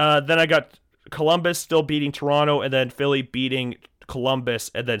 Then I got Columbus still beating Toronto, and then Philly beating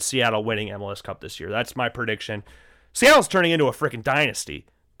Columbus, and then Seattle winning MLS Cup this year. That's my prediction. Seattle's turning into a freaking dynasty.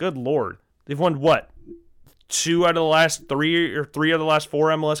 Good Lord. They've won, what, 2 out of the last 3 or 3 out of the last 4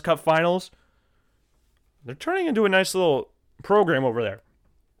 MLS Cup finals? They're turning into a nice little program over there,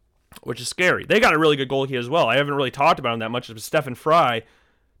 which is scary. They got a really good goalie as well. I haven't really talked about him that much. It's Stephen Fry.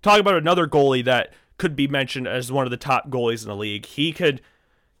 Talk about another goalie that could be mentioned as one of the top goalies in the league.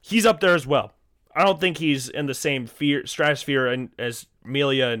 He's up there as well. I don't think he's in the same stratosphere as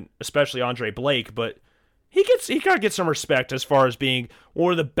Melia and especially Andre Blake, but he gotta get some respect as far as being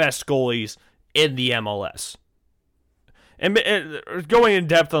one of the best goalies in the MLS. And going in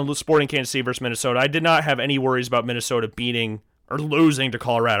depth on Sporting Kansas City versus Minnesota, I did not have any worries about Minnesota beating or losing to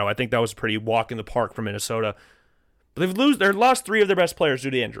Colorado. I think that was a pretty walk in the park for Minnesota. But they've lost 3 of their best players due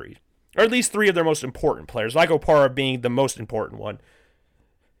to injury, or at least 3 of their most important players, like Opara being the most important one.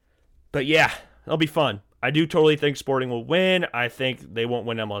 But yeah, it'll be fun. I do totally think Sporting will win. I think they won't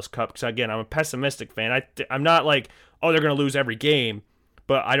win MLS Cup because, again, I'm a pessimistic fan. I'm not like, they're going to lose every game,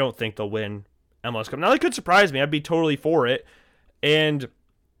 but I don't think they'll win MLS Cup. Now, they could surprise me. I'd be totally for it. And,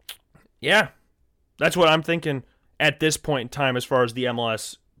 yeah, that's what I'm thinking at this point in time as far as the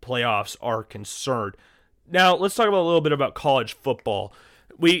MLS playoffs are concerned. Now, let's talk about a little bit about college football.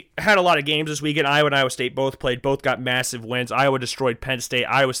 we had a lot of games this weekend. Iowa and Iowa State both played. Both got massive wins. Iowa destroyed Penn State.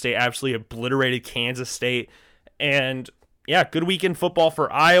 Iowa State absolutely obliterated Kansas State. And, yeah, good weekend football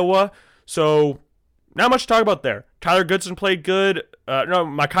for Iowa. So, not much to talk about there. Tyler Goodson played good.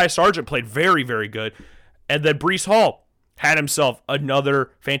 Mekhi Sargent played very, very good. And then Breece Hall had himself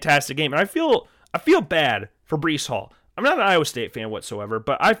another fantastic game. And I feel bad for Breece Hall. I'm not an Iowa State fan whatsoever,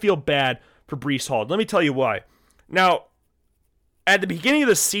 but I feel bad for Breece Hall. Let me tell you why. Now, at the beginning of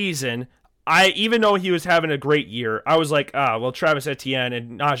the season, even though he was having a great year, I was like, Travis Etienne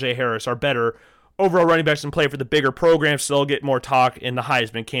and Najee Harris are better overall running backs and play for the bigger programs, so they'll get more talk in the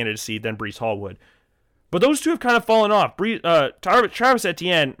Heisman candidacy than Breece Hall would. But those two have kind of fallen off. Travis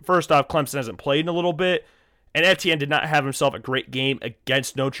Etienne, first off, Clemson hasn't played in a little bit, and Etienne did not have himself a great game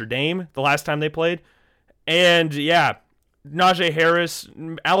against Notre Dame the last time they played. And, yeah, Najee Harris,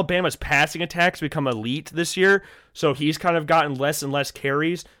 Alabama's passing attacks become elite this year, so he's kind of gotten less and less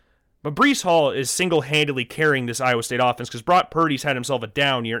carries. But Breece Hall is single-handedly carrying this Iowa State offense because Brock Purdy's had himself a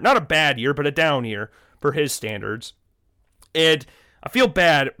down year. Not a bad year, but a down year for his standards. And I feel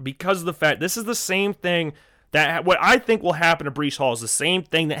bad because of the fact this is the same thing that what I think will happen to Breece Hall is the same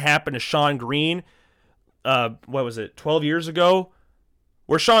thing that happened to Sean Green, 12 years ago,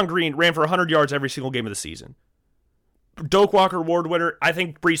 where Sean Green ran for 100 yards every single game of the season. Doak Walker Award winner, I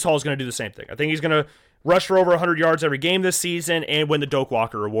think Breece Hall is going to do the same thing. I think he's going to rush for over 100 yards every game this season and win the Doak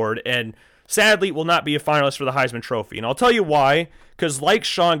Walker Award, and sadly will not be a finalist for the Heisman Trophy. And I'll tell you why, because like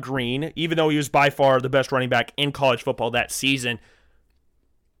Sean Green, even though he was by far the best running back in college football that season,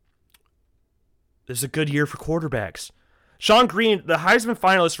 this is a good year for quarterbacks. Sean Green, the Heisman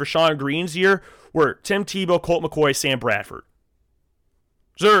finalists for Sean Green's year were Tim Tebow, Colt McCoy, Sam Bradford.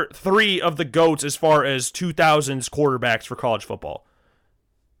 Those are three of the GOATs as far as 2000s quarterbacks for college football.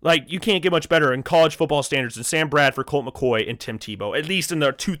 Like, you can't get much better in college football standards than Sam Bradford, Colt McCoy, and Tim Tebow, at least in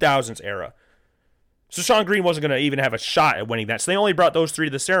the 2000s era. So Sean Green wasn't going to even have a shot at winning that, so they only brought those three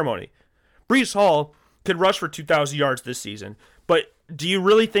to the ceremony. Breece Hall could rush for 2,000 yards this season, but do you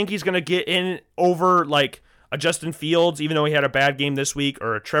really think he's going to get in over, like, a Justin Fields, even though he had a bad game this week,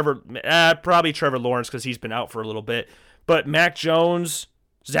 or a probably Trevor Lawrence because he's been out for a little bit, but Mac Jones,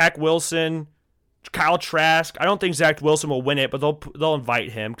 Zach Wilson, Kyle Trask. I don't think Zach Wilson will win it, but they'll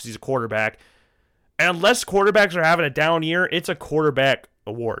invite him because he's a quarterback. And unless quarterbacks are having a down year, it's a quarterback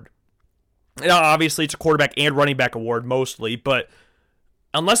award. Now, obviously, it's a quarterback and running back award mostly, but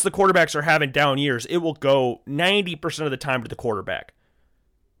unless the quarterbacks are having down years, it will go 90% of the time to the quarterback.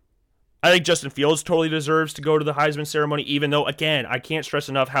 I think Justin Fields totally deserves to go to the Heisman ceremony, even though, again, I can't stress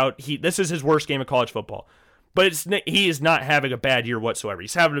enough how this is his worst game of college football. But he is not having a bad year whatsoever.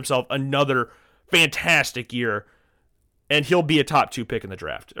 He's having himself another fantastic year, and he'll be a top 2 pick in the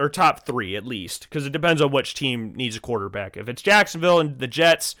draft, or top 3 at least, because it depends on which team needs a quarterback. If it's Jacksonville and the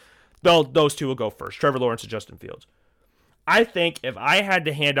Jets, those two will go first, Trevor Lawrence and Justin Fields. I think if I had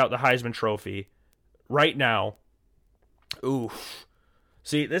to hand out the Heisman Trophy right now,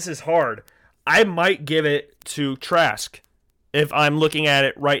 see, this is hard. I might give it to Trask if I'm looking at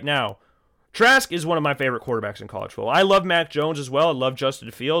it right now. Trask is one of my favorite quarterbacks in college football. I love Mac Jones as well. I love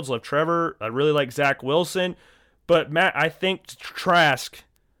Justin Fields. I love Trevor. I really like Zach Wilson. But I think Trask,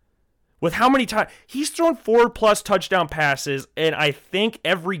 with how many times he's thrown 4+ touchdown passes, and I think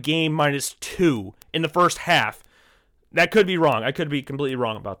every game -2 in the first half. That could be wrong. I could be completely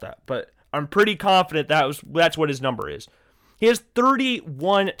wrong about that, but I'm pretty confident that's what his number is. He has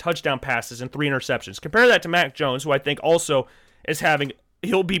 31 touchdown passes and 3 interceptions. Compare that to Mac Jones, who I think also is having.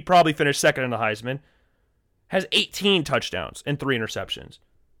 He'll be probably finished second in the Heisman. Has 18 touchdowns and 3 interceptions.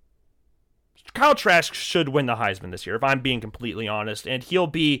 Kyle Trask should win the Heisman this year, if I'm being completely honest, and he'll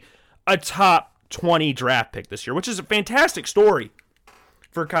be a top 20 draft pick this year, which is a fantastic story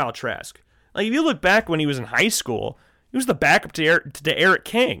for Kyle Trask. Like, if you look back when he was in high school, he was the backup to Eric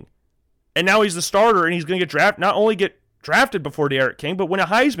King, and now he's the starter, and he's going to get drafted. Not only get drafted before Derek King, but win a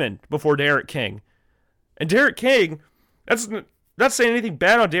Heisman before Derek King. And Derek King, that's not saying anything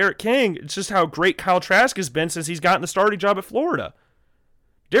bad on Derek King. It's just how great Kyle Trask has been since he's gotten the starting job at Florida.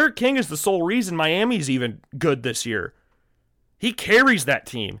 Derek King is the sole reason Miami's even good this year. He carries that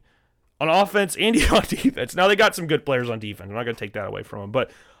team on offense and on defense. Now, they got some good players on defense. I'm not going to take that away from him. But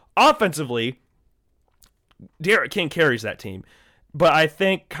offensively, Derek King carries that team. But I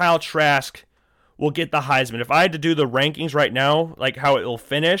think Kyle Trask will get the Heisman. If I had to do the rankings right now, like how it will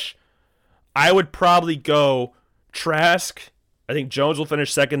finish, I would probably go Trask. I think Jones will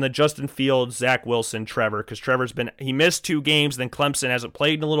finish second, then Justin Fields, Zach Wilson, Trevor, because he missed 2 games, then Clemson hasn't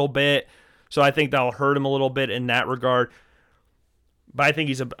played in a little bit, so I think that'll hurt him a little bit in that regard. But I think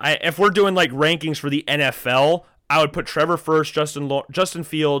if we're doing like rankings for the NFL, I would put Trevor first, Justin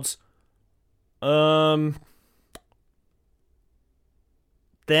Fields. Then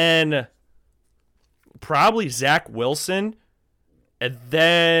probably Zach Wilson. And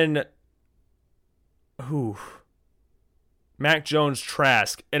then Mac Jones,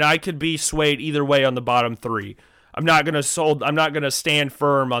 Trask. And I could be swayed either way on the bottom three. I'm not gonna stand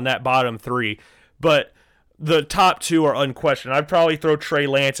firm on that bottom three. But the top two are unquestioned. I'd probably throw Trey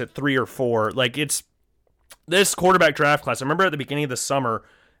Lance at 3 or 4. Like, it's this quarterback draft class. I remember at the beginning of the summer,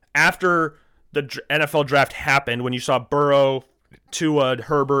 after the NFL draft happened, when you saw Burrow, Tua,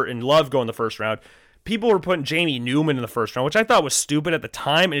 Herbert, and Love go in the first round, people were putting Jamie Newman in the first round, which I thought was stupid at the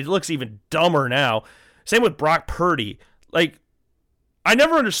time, and it looks even dumber now. Same with Brock Purdy. Like, I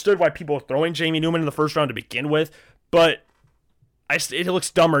never understood why people were throwing Jamie Newman in the first round to begin with, but it looks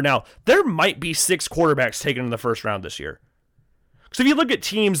dumber now. There might be 6 quarterbacks taken in the first round this year. Because if you look at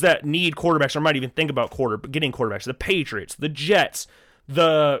teams that need quarterbacks or might even think about getting quarterbacks, the Patriots, the Jets,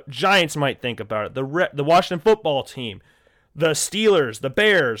 the Giants might think about it, the Washington football team, the Steelers, the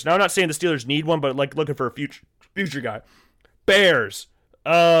Bears. Now, I'm not saying the Steelers need one, but like looking for a future guy. Bears.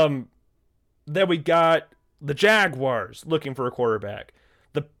 Then we got the Jaguars looking for a quarterback.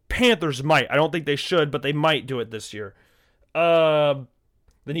 The Panthers might. I don't think they should, but they might do it this year. Then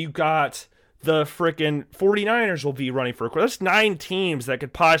you got the frickin' 49ers will be running for a quarterback. That's 9 teams that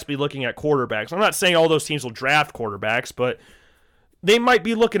could possibly be looking at quarterbacks. I'm not saying all those teams will draft quarterbacks, but they might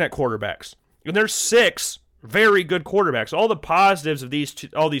be looking at quarterbacks. And there's 6 very good quarterbacks. All the positives of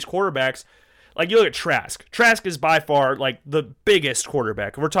all these quarterbacks, like you look at Trask. Trask is by far like the biggest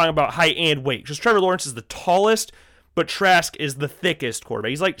quarterback. We're talking about height and weight. Because Trevor Lawrence is the tallest, but Trask is the thickest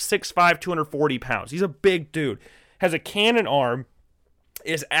quarterback. He's like 6'5", 240 pounds. He's a big dude. Has a cannon arm,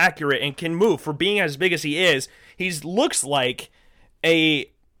 is accurate, and can move. For being as big as he is, he looks like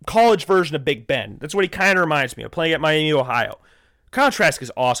a college version of Big Ben. That's what he kind of reminds me of, playing at Miami, Ohio. Kyle Trask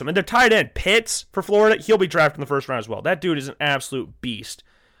is awesome. And their tight end, Pitts, for Florida, he'll be drafted in the first round as well. That dude is an absolute beast.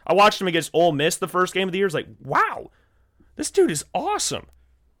 I watched him against Ole Miss the first game of the year. It's like, wow, this dude is awesome.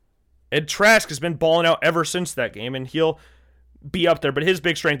 And Trask has been balling out ever since that game, and he'll be up there. But his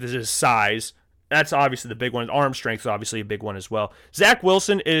big strength is his size. That's obviously the big one. Arm strength is obviously a big one as well. Zach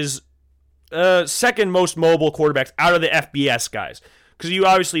Wilson is second most mobile quarterbacks out of the FBS guys. Because you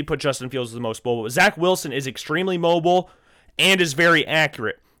obviously put Justin Fields as the most mobile. But Zach Wilson is extremely mobile and is very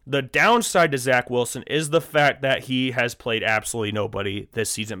accurate. The downside to Zach Wilson is the fact that he has played absolutely nobody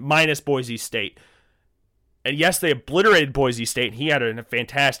this season, minus Boise State. And yes, they obliterated Boise State, and he had a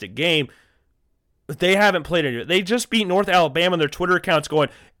fantastic game. But they haven't played any. They just beat North Alabama, and their Twitter accounts going,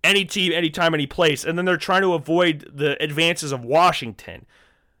 any team, anytime, any place. And then they're trying to avoid the advances of Washington.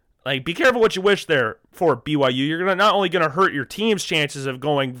 Like, be careful what you wish there for BYU. You're not only going to hurt your team's chances of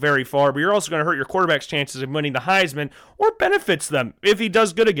going very far, but you're also going to hurt your quarterback's chances of winning the Heisman, or benefits them if he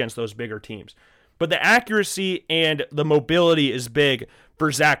does good against those bigger teams. But the accuracy and the mobility is big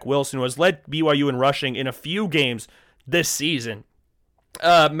for Zach Wilson, who has led BYU in rushing in a few games this season.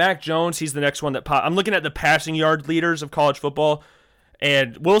 Mac Jones, he's the next one that I'm looking at the passing yard leaders of college football,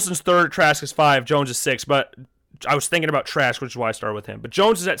 and Wilson's 3rd, Trask is 5, Jones is 6, but I was thinking about Trask, which is why I started with him. But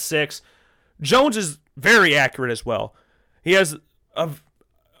Jones is at 6. Jones is very accurate as well. He has an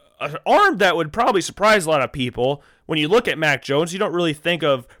arm that would probably surprise a lot of people. When you look at Mac Jones, you don't really think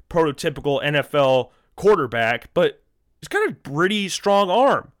of prototypical NFL quarterback, but he's got a pretty strong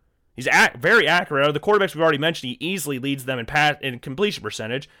arm. He's very accurate. Out of the quarterbacks we've already mentioned, he easily leads them in completion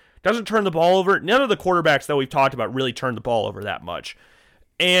percentage. Doesn't turn the ball over. None of the quarterbacks that we've talked about really turn the ball over that much.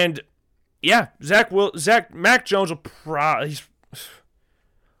 And yeah, Mac Jones will probably.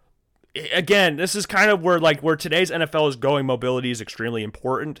 Again, this is kind of where today's NFL is going. Mobility is extremely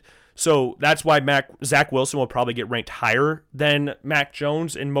important, so that's why Zach Wilson will probably get ranked higher than Mac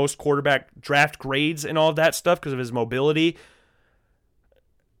Jones in most quarterback draft grades and all of that stuff because of his mobility.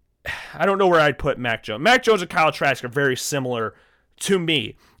 I don't know where I'd put Mac Jones. Mac Jones and Kyle Trask are very similar to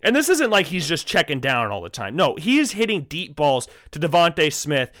me. And this isn't like he's just checking down all the time. No, he is hitting deep balls to Devontae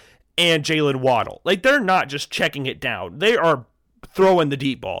Smith and Jalen Waddle. Like, they're not just checking it down. They are throwing the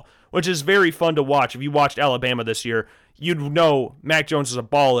deep ball, which is very fun to watch. If you watched Alabama this year, you'd know Mac Jones is a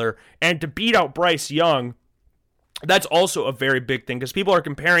baller. And to beat out Bryce Young, that's also a very big thing because people are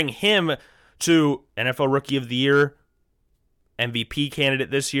comparing him to NFL Rookie of the Year, MVP candidate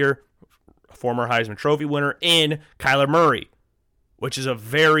this year, former Heisman Trophy winner in Kyler Murray, which is a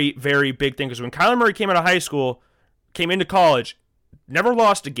very, very big thing because when Kyler Murray came out of high school, came into college, never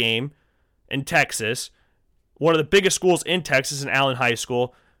lost a game in Texas, one of the biggest schools in Texas in Allen High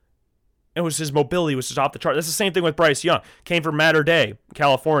School. It was his mobility was just off the chart. That's the same thing with Bryce Young. Came from Mater Dei,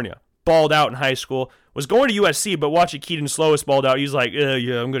 California. balled out in high school, was going to USC, but watching Keaton Slovis balled out, he's like, yeah,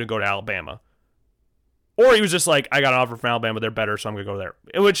 I'm going to go to Alabama. Or he was just like, I got an offer from Alabama, they're better, so I'm going to go there.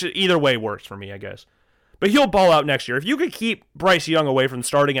 Which either way works for me, I guess. But he'll ball out next year. If you could keep Bryce Young away from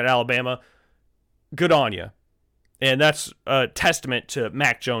starting at Alabama, good on you. And that's a testament to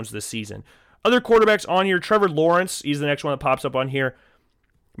Mac Jones this season. Other quarterbacks on here, Trevor Lawrence, he's the next one that pops up on here.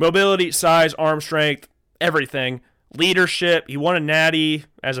 Mobility, size, arm strength, everything. Leadership, he won a natty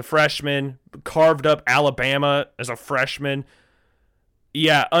as a freshman, carved up Alabama as a freshman.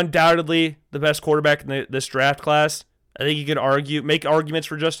 Yeah, undoubtedly the best quarterback in this draft class. I think you could make arguments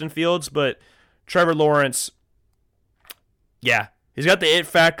for Justin Fields, but Trevor Lawrence, yeah, he's got the it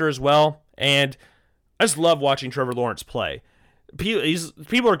factor as well, and I just love watching Trevor Lawrence play.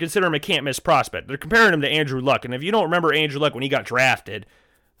 People are considering him a can't-miss prospect. They're comparing him to Andrew Luck, and if you don't remember Andrew Luck when he got drafted,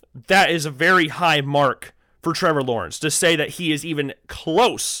 that is a very high mark for Trevor Lawrence. To say that he is even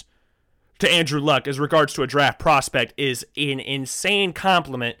close to Andrew Luck as regards to a draft prospect is an insane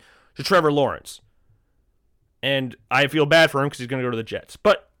compliment to Trevor Lawrence. And I feel bad for him because he's going to go to the Jets.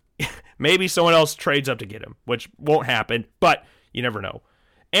 But maybe someone else trades up to get him, which won't happen, but you never know.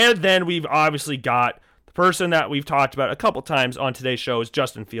 And then we've obviously got the person that we've talked about a couple times on today's show is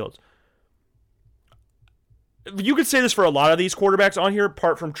Justin Fields. You could say this for a lot of these quarterbacks on here,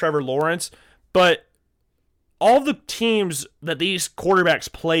 apart from Trevor Lawrence, but all the teams that these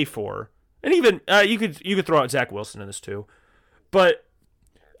quarterbacks play for, and even you could throw out Zach Wilson in this too, but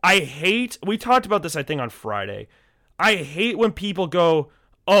we talked about this I think on Friday. I hate when people go,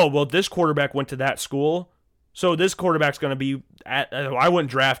 oh, well, this quarterback went to that school, so this quarterback's going to be I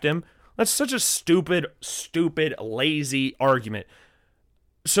wouldn't draft him. That's such a stupid, lazy argument.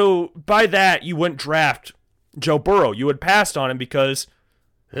 So by that, you wouldn't draft Joe Burrow. You would pass on him because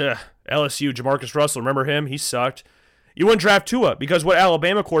LSU, Jamarcus Russell, remember him? He sucked. You wouldn't draft Tua because what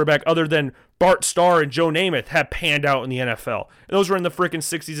Alabama quarterback other than Bart Starr and Joe Namath have panned out in the NFL? And those were in the freaking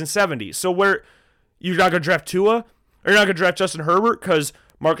 60s and 70s. So you're not going to draft Tua? Or you're not going to draft Justin Herbert because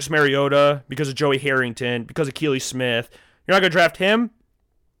Marcus Mariota, because of Joey Harrington, because of Keely Smith? You're not going to draft him?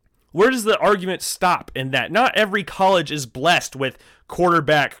 Where does the argument stop in that? Not every college is blessed with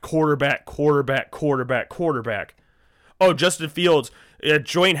quarterback. Oh, Justin Fields,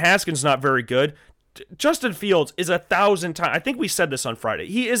 Dwayne Haskins not very good. Justin Fields is 1,000 times, I think we said this on Friday,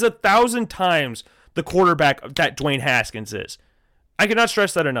 he is 1,000 times the quarterback that Dwayne Haskins is. I cannot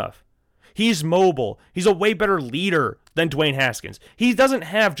stress that enough. He's mobile. He's a way better leader than Dwayne Haskins. He doesn't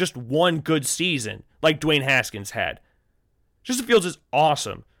have just one good season like Dwayne Haskins had. Justin Fields is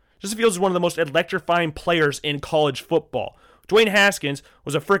awesome. Justin Fields is one of the most electrifying players in college football. Dwayne Haskins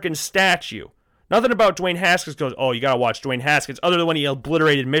was a freaking statue. Nothing about Dwayne Haskins goes, oh, you got to watch Dwayne Haskins, other than when he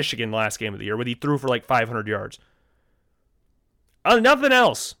obliterated Michigan last game of the year, when he threw for like 500 yards. Nothing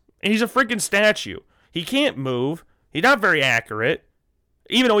else. And he's a freaking statue. He can't move. He's not very accurate,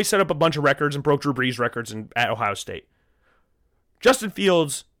 even though he set up a bunch of records and broke Drew Brees records at Ohio State. Justin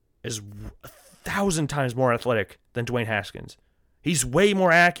Fields is 1,000 times more athletic than Dwayne Haskins. He's way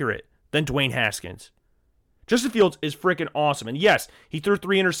more accurate than Dwayne Haskins. Justin Fields is freaking awesome. And yes, he threw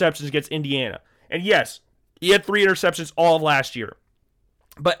 3 interceptions against Indiana. And yes, he had 3 interceptions all of last year.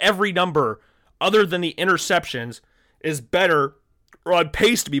 But every number other than the interceptions is better, or on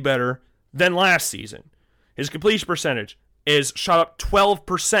pace to be better, than last season. His completion percentage is shot up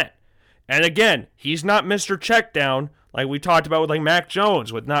 12%. And again, he's not Mr. Checkdown like we talked about with like Mac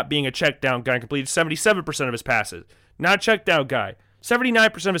Jones, with not being a checkdown guy, completed 77% of his passes. Not a checkdown guy.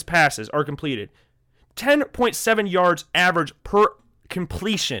 79% of his passes are completed. 10.7 yards average per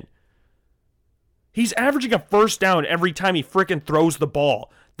completion. He's averaging a first down every time he freaking throws the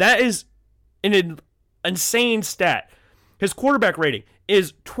ball. That is an insane stat. His quarterback rating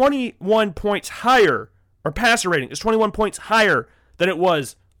is 21 points higher, or passer rating is 21 points higher than it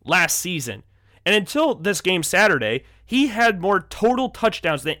was last season. And until this game Saturday, he had more total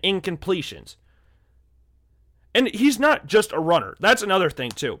touchdowns than incompletions. And he's not just a runner. That's another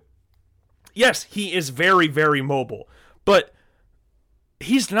thing, too. Yes, he is very, very mobile, but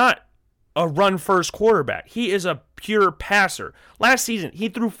he's not a run-first quarterback. He is a pure passer. Last season, he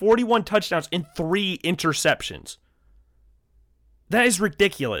threw 41 touchdowns and 3 interceptions. That is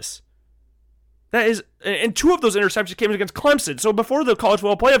ridiculous. And 2 of those interceptions came against Clemson. So before the college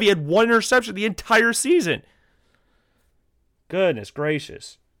football playoff, he had 1 interception the entire season. Goodness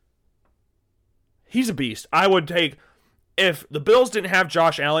gracious. He's a beast. I would take, if the Bills didn't have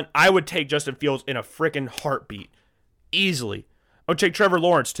Josh Allen, I would take Justin Fields in a freaking heartbeat. Easily. I would take Trevor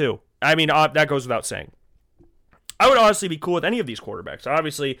Lawrence too. I mean, that goes without saying. I would honestly be cool with any of these quarterbacks.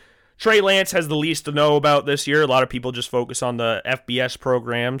 Obviously, Trey Lance has the least to know about this year. A lot of people just focus on the FBS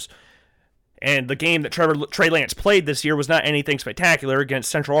programs. And the game that Trey Lance played this year was not anything spectacular against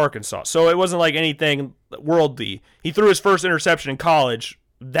Central Arkansas. So it wasn't like anything worldly. He threw his first interception in college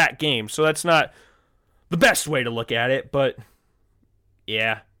that game. So that's not the best way to look at it. But,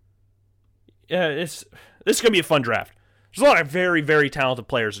 yeah. This is going to be a fun draft. There's a lot of very, very talented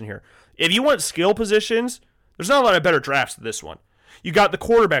players in here. If you want skill positions, there's not a lot of better drafts than this one. You got the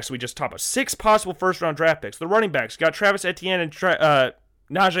quarterbacks we just talked about. 6 possible first-round draft picks. The running backs, you got Travis Etienne and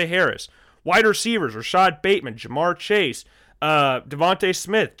Najee Harris. Wide receivers, Rashad Bateman, Jamar Chase, Devontae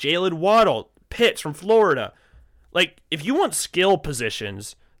Smith, Jalen Waddle, Pitts from Florida. Like, if you want skill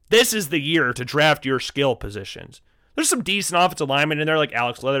positions, this is the year to draft your skill positions. There's some decent offensive linemen in there, like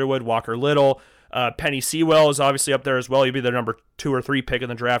Alex Leatherwood, Walker Little. Penny Sewell is obviously up there as well. He'll be the number 2 or 3 pick in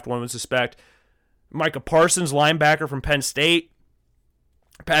the draft, one would suspect. Micah Parsons, linebacker from Penn State.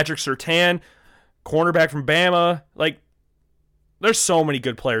 Patrick Surtain, cornerback from Bama. Like, there's so many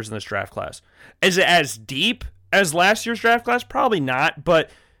good players in this draft class. Is it as deep as last year's draft class? Probably not,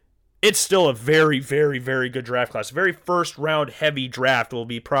 but it's still a very, very, very good draft class. Very first-round heavy draft will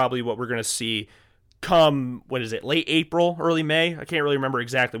be probably what we're going to see come, late April, early May? I can't really remember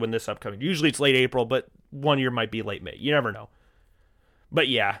exactly when this upcoming. Usually it's late April, but one year might be late May. You never know. But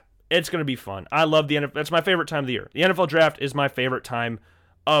yeah, it's going to be fun. I love the NFL. That's my favorite time of the year. The NFL draft is my favorite time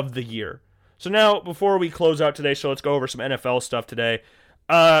of the year. So now, before we close out today's show, let's go over some NFL stuff today.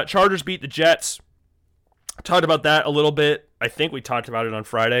 Chargers beat the Jets. I talked about that a little bit. I think we talked about it on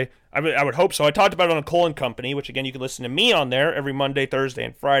Friday. I would hope so. I talked about it on Cole & Company, which, again, you can listen to me on there every Monday, Thursday,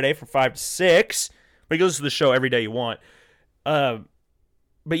 and Friday from 5 to 6. But you can listen to the show every day you want. But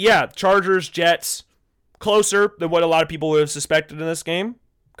yeah, Chargers, Jets, closer than what a lot of people would have suspected in this game,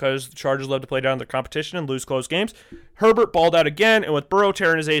 because the Chargers love to play down their competition and lose close games. Herbert balled out again, and with Burrow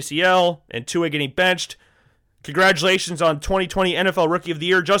tearing his ACL and Tua getting benched, congratulations on 2020 NFL Rookie of the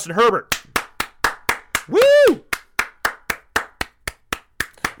Year, Justin Herbert. Woo!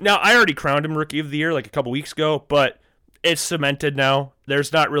 Now, I already crowned him Rookie of the Year like a couple weeks ago, but it's cemented now.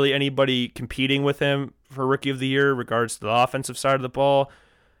 There's not really anybody competing with him for Rookie of the Year in regards to the offensive side of the ball.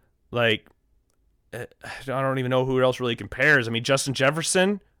 Like, I don't even know who else really compares. I mean, Justin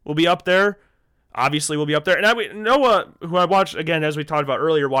Jefferson will be up there. Obviously, will be up there. And Noah, who I watched, again, as we talked about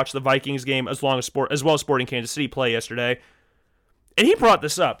earlier, watched the Vikings game as well as Sporting Kansas City play yesterday. And he brought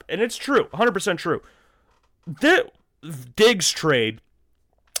this up, and it's true, 100% true. The Diggs trade,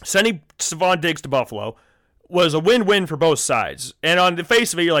 sending Stephon Diggs to Buffalo, was a win-win for both sides. And on the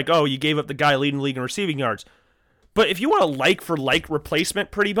face of it, you're like, oh, you gave up the guy leading the league in receiving yards. But if you want a like-for-like replacement,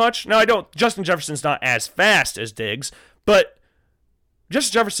 pretty much, now Justin Jefferson's not as fast as Diggs, but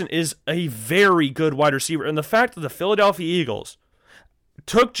Justin Jefferson is a very good wide receiver. And the fact that the Philadelphia Eagles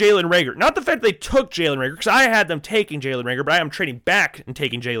took Jalen Reagor, not the fact that they took Jalen Reagor, because I had them taking Jalen Reagor, but I am trading back and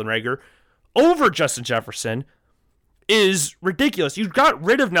taking Jalen Reagor over Justin Jefferson, is ridiculous. You got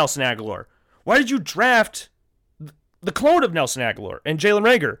rid of Nelson Aguilar. Why did you draft the clone of Nelson Aguilar and Jalen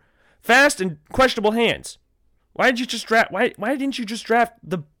Reagor? Fast and questionable hands. Why didn't you just draft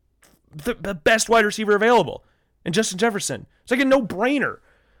the best wide receiver available and Justin Jefferson? It's like a no-brainer.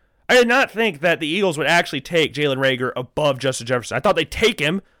 I did not think that the Eagles would actually take Jalen Reagor above Justin Jefferson. I thought they'd take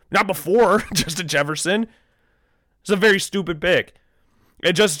him, not before Justin Jefferson. It's a very stupid pick.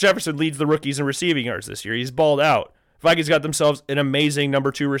 And Justin Jefferson leads the rookies in receiving yards this year. He's balled out. Vikings got themselves an amazing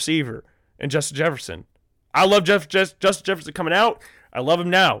number 2 receiver in Justin Jefferson. I love Justin Jefferson coming out. I love him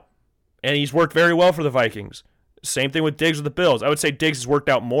now. And he's worked very well for the Vikings. Same thing with Diggs with the Bills. I would say Diggs has worked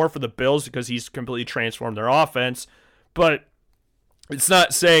out more for the Bills because he's completely transformed their offense. But it's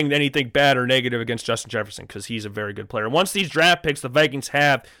not saying anything bad or negative against Justin Jefferson because he's a very good player. Once these draft picks the Vikings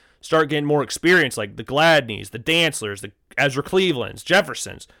have start getting more experience, like the Gladneys, the Dantzlers, the Ezra Clevelands,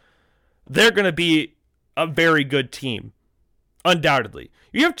 Jeffersons, they're going to be a very good team, undoubtedly.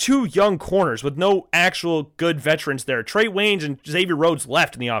 You have 2 young corners with no actual good veterans there. Trey Waynes and Xavier Rhodes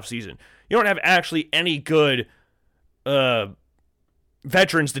left in the offseason. You don't have actually any good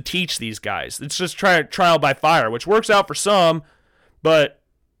veterans to teach these guys. It's just trial by fire, which works out for some, but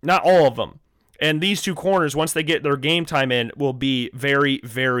not all of them. And these 2 corners, once they get their game time in, will be very,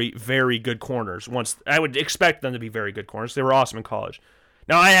 very, very good corners. I would expect them to be very good corners. They were awesome in college.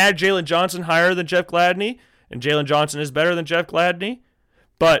 Now, I had Jalen Johnson higher than Jeff Gladney, and Jalen Johnson is better than Jeff Gladney.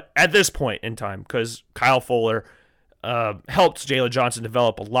 But at this point in time, because Kyle Fuller helped Jalen Johnson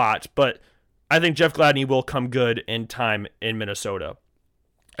develop a lot, but I think Jeff Gladney will come good in time in Minnesota.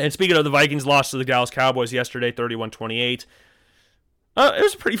 And speaking of the Vikings, lost to the Dallas Cowboys yesterday, 31-28. It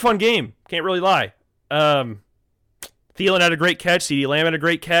was a pretty fun game. Can't really lie. Thielen had a great catch. CeeDee Lamb had a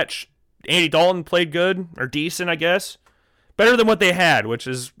great catch. Andy Dalton played good, or decent, I guess. Better than what they had, which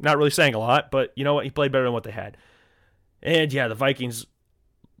is not really saying a lot, but you know what? He played better than what they had. And yeah, the Vikings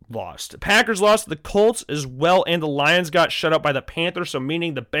lost. The Packers lost to the Colts as well, and the Lions got shut out by the Panthers, so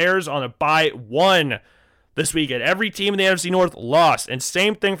meaning the Bears on a bye won this weekend. Every team in the NFC North lost, and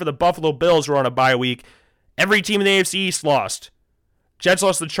same thing for the Buffalo Bills who are on a bye week. Every team in the AFC East lost. Jets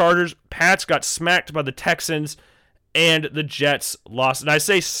lost to the Chargers, Pats got smacked by the Texans, and the Jets lost. And I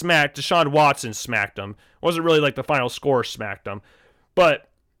say smacked, Deshaun Watson smacked them. It wasn't really like the final score smacked them. And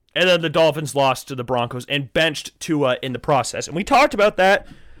then the Dolphins lost to the Broncos and benched Tua in the process. And we talked about that,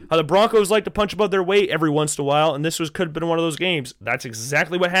 how the Broncos like to punch above their weight every once in a while, and this could have been one of those games. That's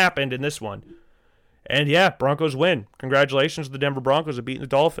exactly what happened in this one. And yeah, Broncos win. Congratulations to the Denver Broncos for beating the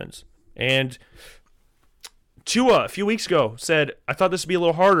Dolphins. And Tua, a few weeks ago, said, I thought this would be a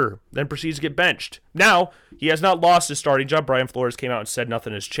little harder, then proceeds to get benched. Now, he has not lost his starting job. Brian Flores came out and said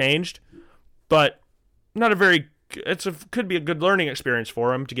nothing has changed. But not a very... could be a good learning experience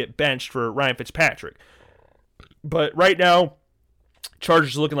for him to get benched for Ryan Fitzpatrick. But right now,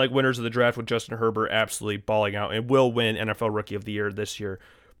 Chargers looking like winners of the draft with Justin Herbert absolutely balling out and will win NFL Rookie of the Year this year.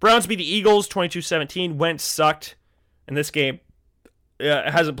 Browns beat the Eagles 22-17. Wentz sucked in this game.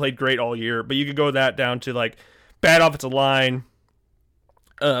 It hasn't played great all year, but you could go that down to like bad offensive line,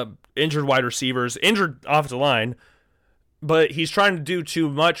 injured wide receivers, injured offensive line. But he's trying to do too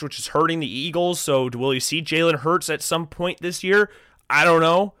much, which is hurting the Eagles. So will you see Jalen Hurts at some point this year? I don't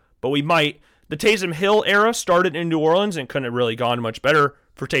know, but we might. The Taysom Hill era started in New Orleans and couldn't have really gone much better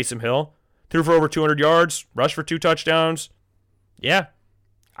for Taysom Hill. Threw for over 200 yards, rushed for 2 touchdowns. Yeah.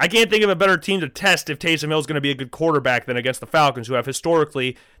 I can't think of a better team to test if Taysom Hill is going to be a good quarterback than against the Falcons, who have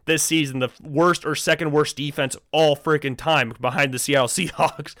historically this season the worst or second worst defense of all freaking time behind the Seattle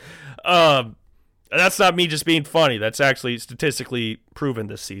Seahawks. That's not me just being funny. That's actually statistically proven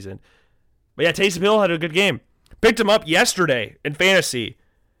this season. But yeah, Taysom Hill had a good game. Picked him up yesterday in fantasy.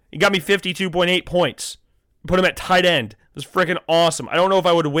 He got me 52.8 points. Put him at tight end. It was freaking awesome. I don't know if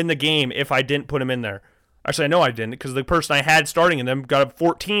I would win the game if I didn't put him in there. Actually, I know I didn't because the person I had starting in them got up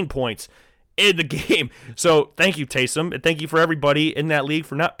 14 points in the game. So thank you, Taysom. And thank you for everybody in that league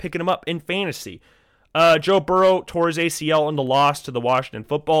for not picking him up in fantasy. Joe Burrow tore his ACL in the loss to the Washington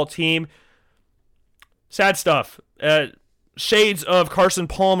football team. Sad stuff. Shades of Carson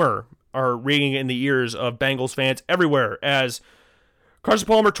Palmer are ringing in the ears of Bengals fans everywhere as Carson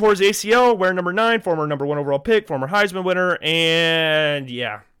Palmer tore his ACL, wearing number 9, former number 1 overall pick, former Heisman winner, and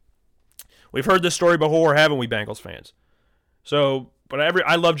yeah. We've heard this story before, haven't we, Bengals fans?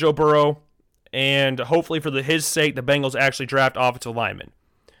 I love Joe Burrow, and hopefully for his sake, the Bengals actually draft offensive linemen.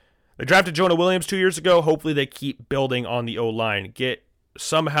 They drafted Jonah Williams 2 years ago. Hopefully they keep building on the O-line.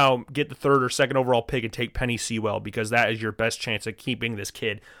 Somehow get the 3rd or 2nd overall pick and take Penny Sewell, because that is your best chance of keeping this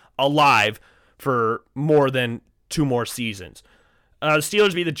kid alive for more than 2 more seasons. The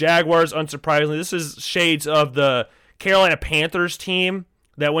Steelers beat the Jaguars, unsurprisingly. This is shades of the Carolina Panthers team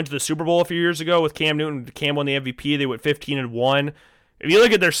that went to the Super Bowl a few years ago with Cam Newton. Cam won the MVP. They went 15-1. If you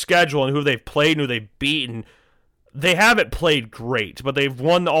look at their schedule and who they've played and who they've beaten, they haven't played great, but they've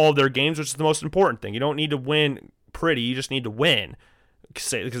won all of their games, which is the most important thing. You don't need to win pretty. You just need to win,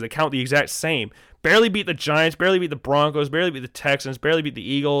 because they count the exact same. Barely beat the Giants, barely beat the Broncos, barely beat the Texans, barely beat the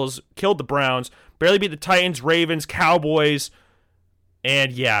Eagles, killed the Browns, barely beat the Titans, Ravens, Cowboys,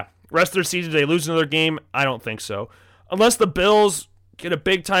 and yeah, rest of their season, do they lose another game? I don't think so. Unless the Bills get a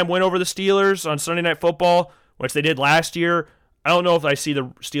big-time win over the Steelers on Sunday Night Football, which they did last year, I don't know if I see the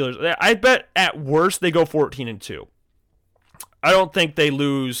Steelers. I bet at worst they go 14-2. I don't think they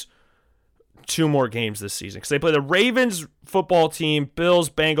lose 2 more games this season, because they play the Ravens football team,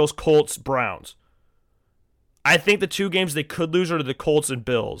 Bills, Bengals, Colts, Browns. I think the 2 games they could lose are to the Colts and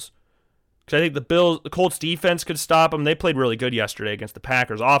Bills, because I think the Colts defense could stop them. They played really good yesterday against the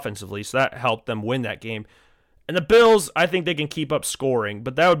Packers offensively, so that helped them win that game. And the Bills, I think they can keep up scoring,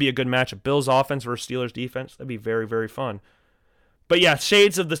 but that would be a good matchup. Bills offense versus Steelers defense, that'd be very, very fun. But yeah,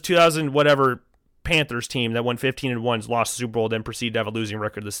 shades of the 2000-whatever Panthers team that won 15-1, lost the Super Bowl, then proceeded to have a losing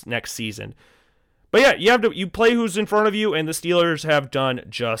record this next season. But yeah, you play who's in front of you, and the Steelers have done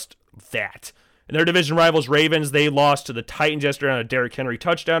just that. And their division rivals, Ravens, they lost to the Titans yesterday on a Derrick Henry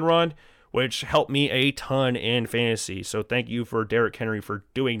touchdown run, which helped me a ton in fantasy. So thank you for Derrick Henry for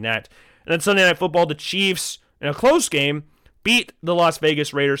doing that. And then Sunday Night Football, the Chiefs, in a close game, beat the Las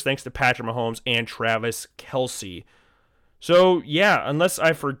Vegas Raiders thanks to Patrick Mahomes and Travis Kelce. So yeah, unless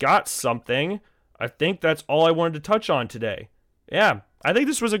I forgot something, I think that's all I wanted to touch on today. Yeah, I think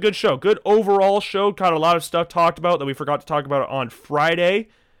this was a good show. Good overall show. Got a lot of stuff talked about that we forgot to talk about on Friday.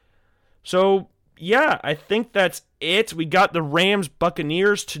 So yeah, I think that's it. We got the Rams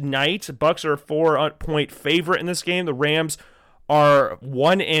Buccaneers tonight. Bucs are a 4-point favorite in this game. The Rams are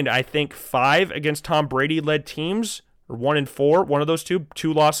 1-5 against Tom Brady led teams, or 1-4. One of those two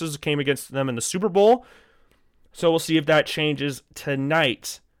losses came against them in the Super Bowl. So we'll see if that changes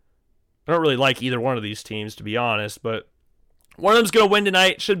tonight. I don't really like either one of these teams, to be honest, but one of them's going to win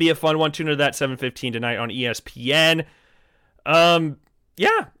tonight. Should be a fun one. Tune into that 7:15 tonight on ESPN.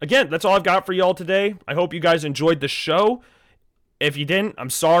 Yeah, again, that's all I've got for y'all today. I hope you guys enjoyed the show. If you didn't, I'm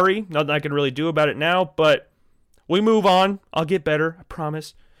sorry. Nothing I can really do about it now, but we move on. I'll get better, I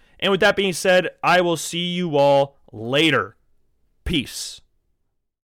promise. And with that being said, I will see you all later. Peace.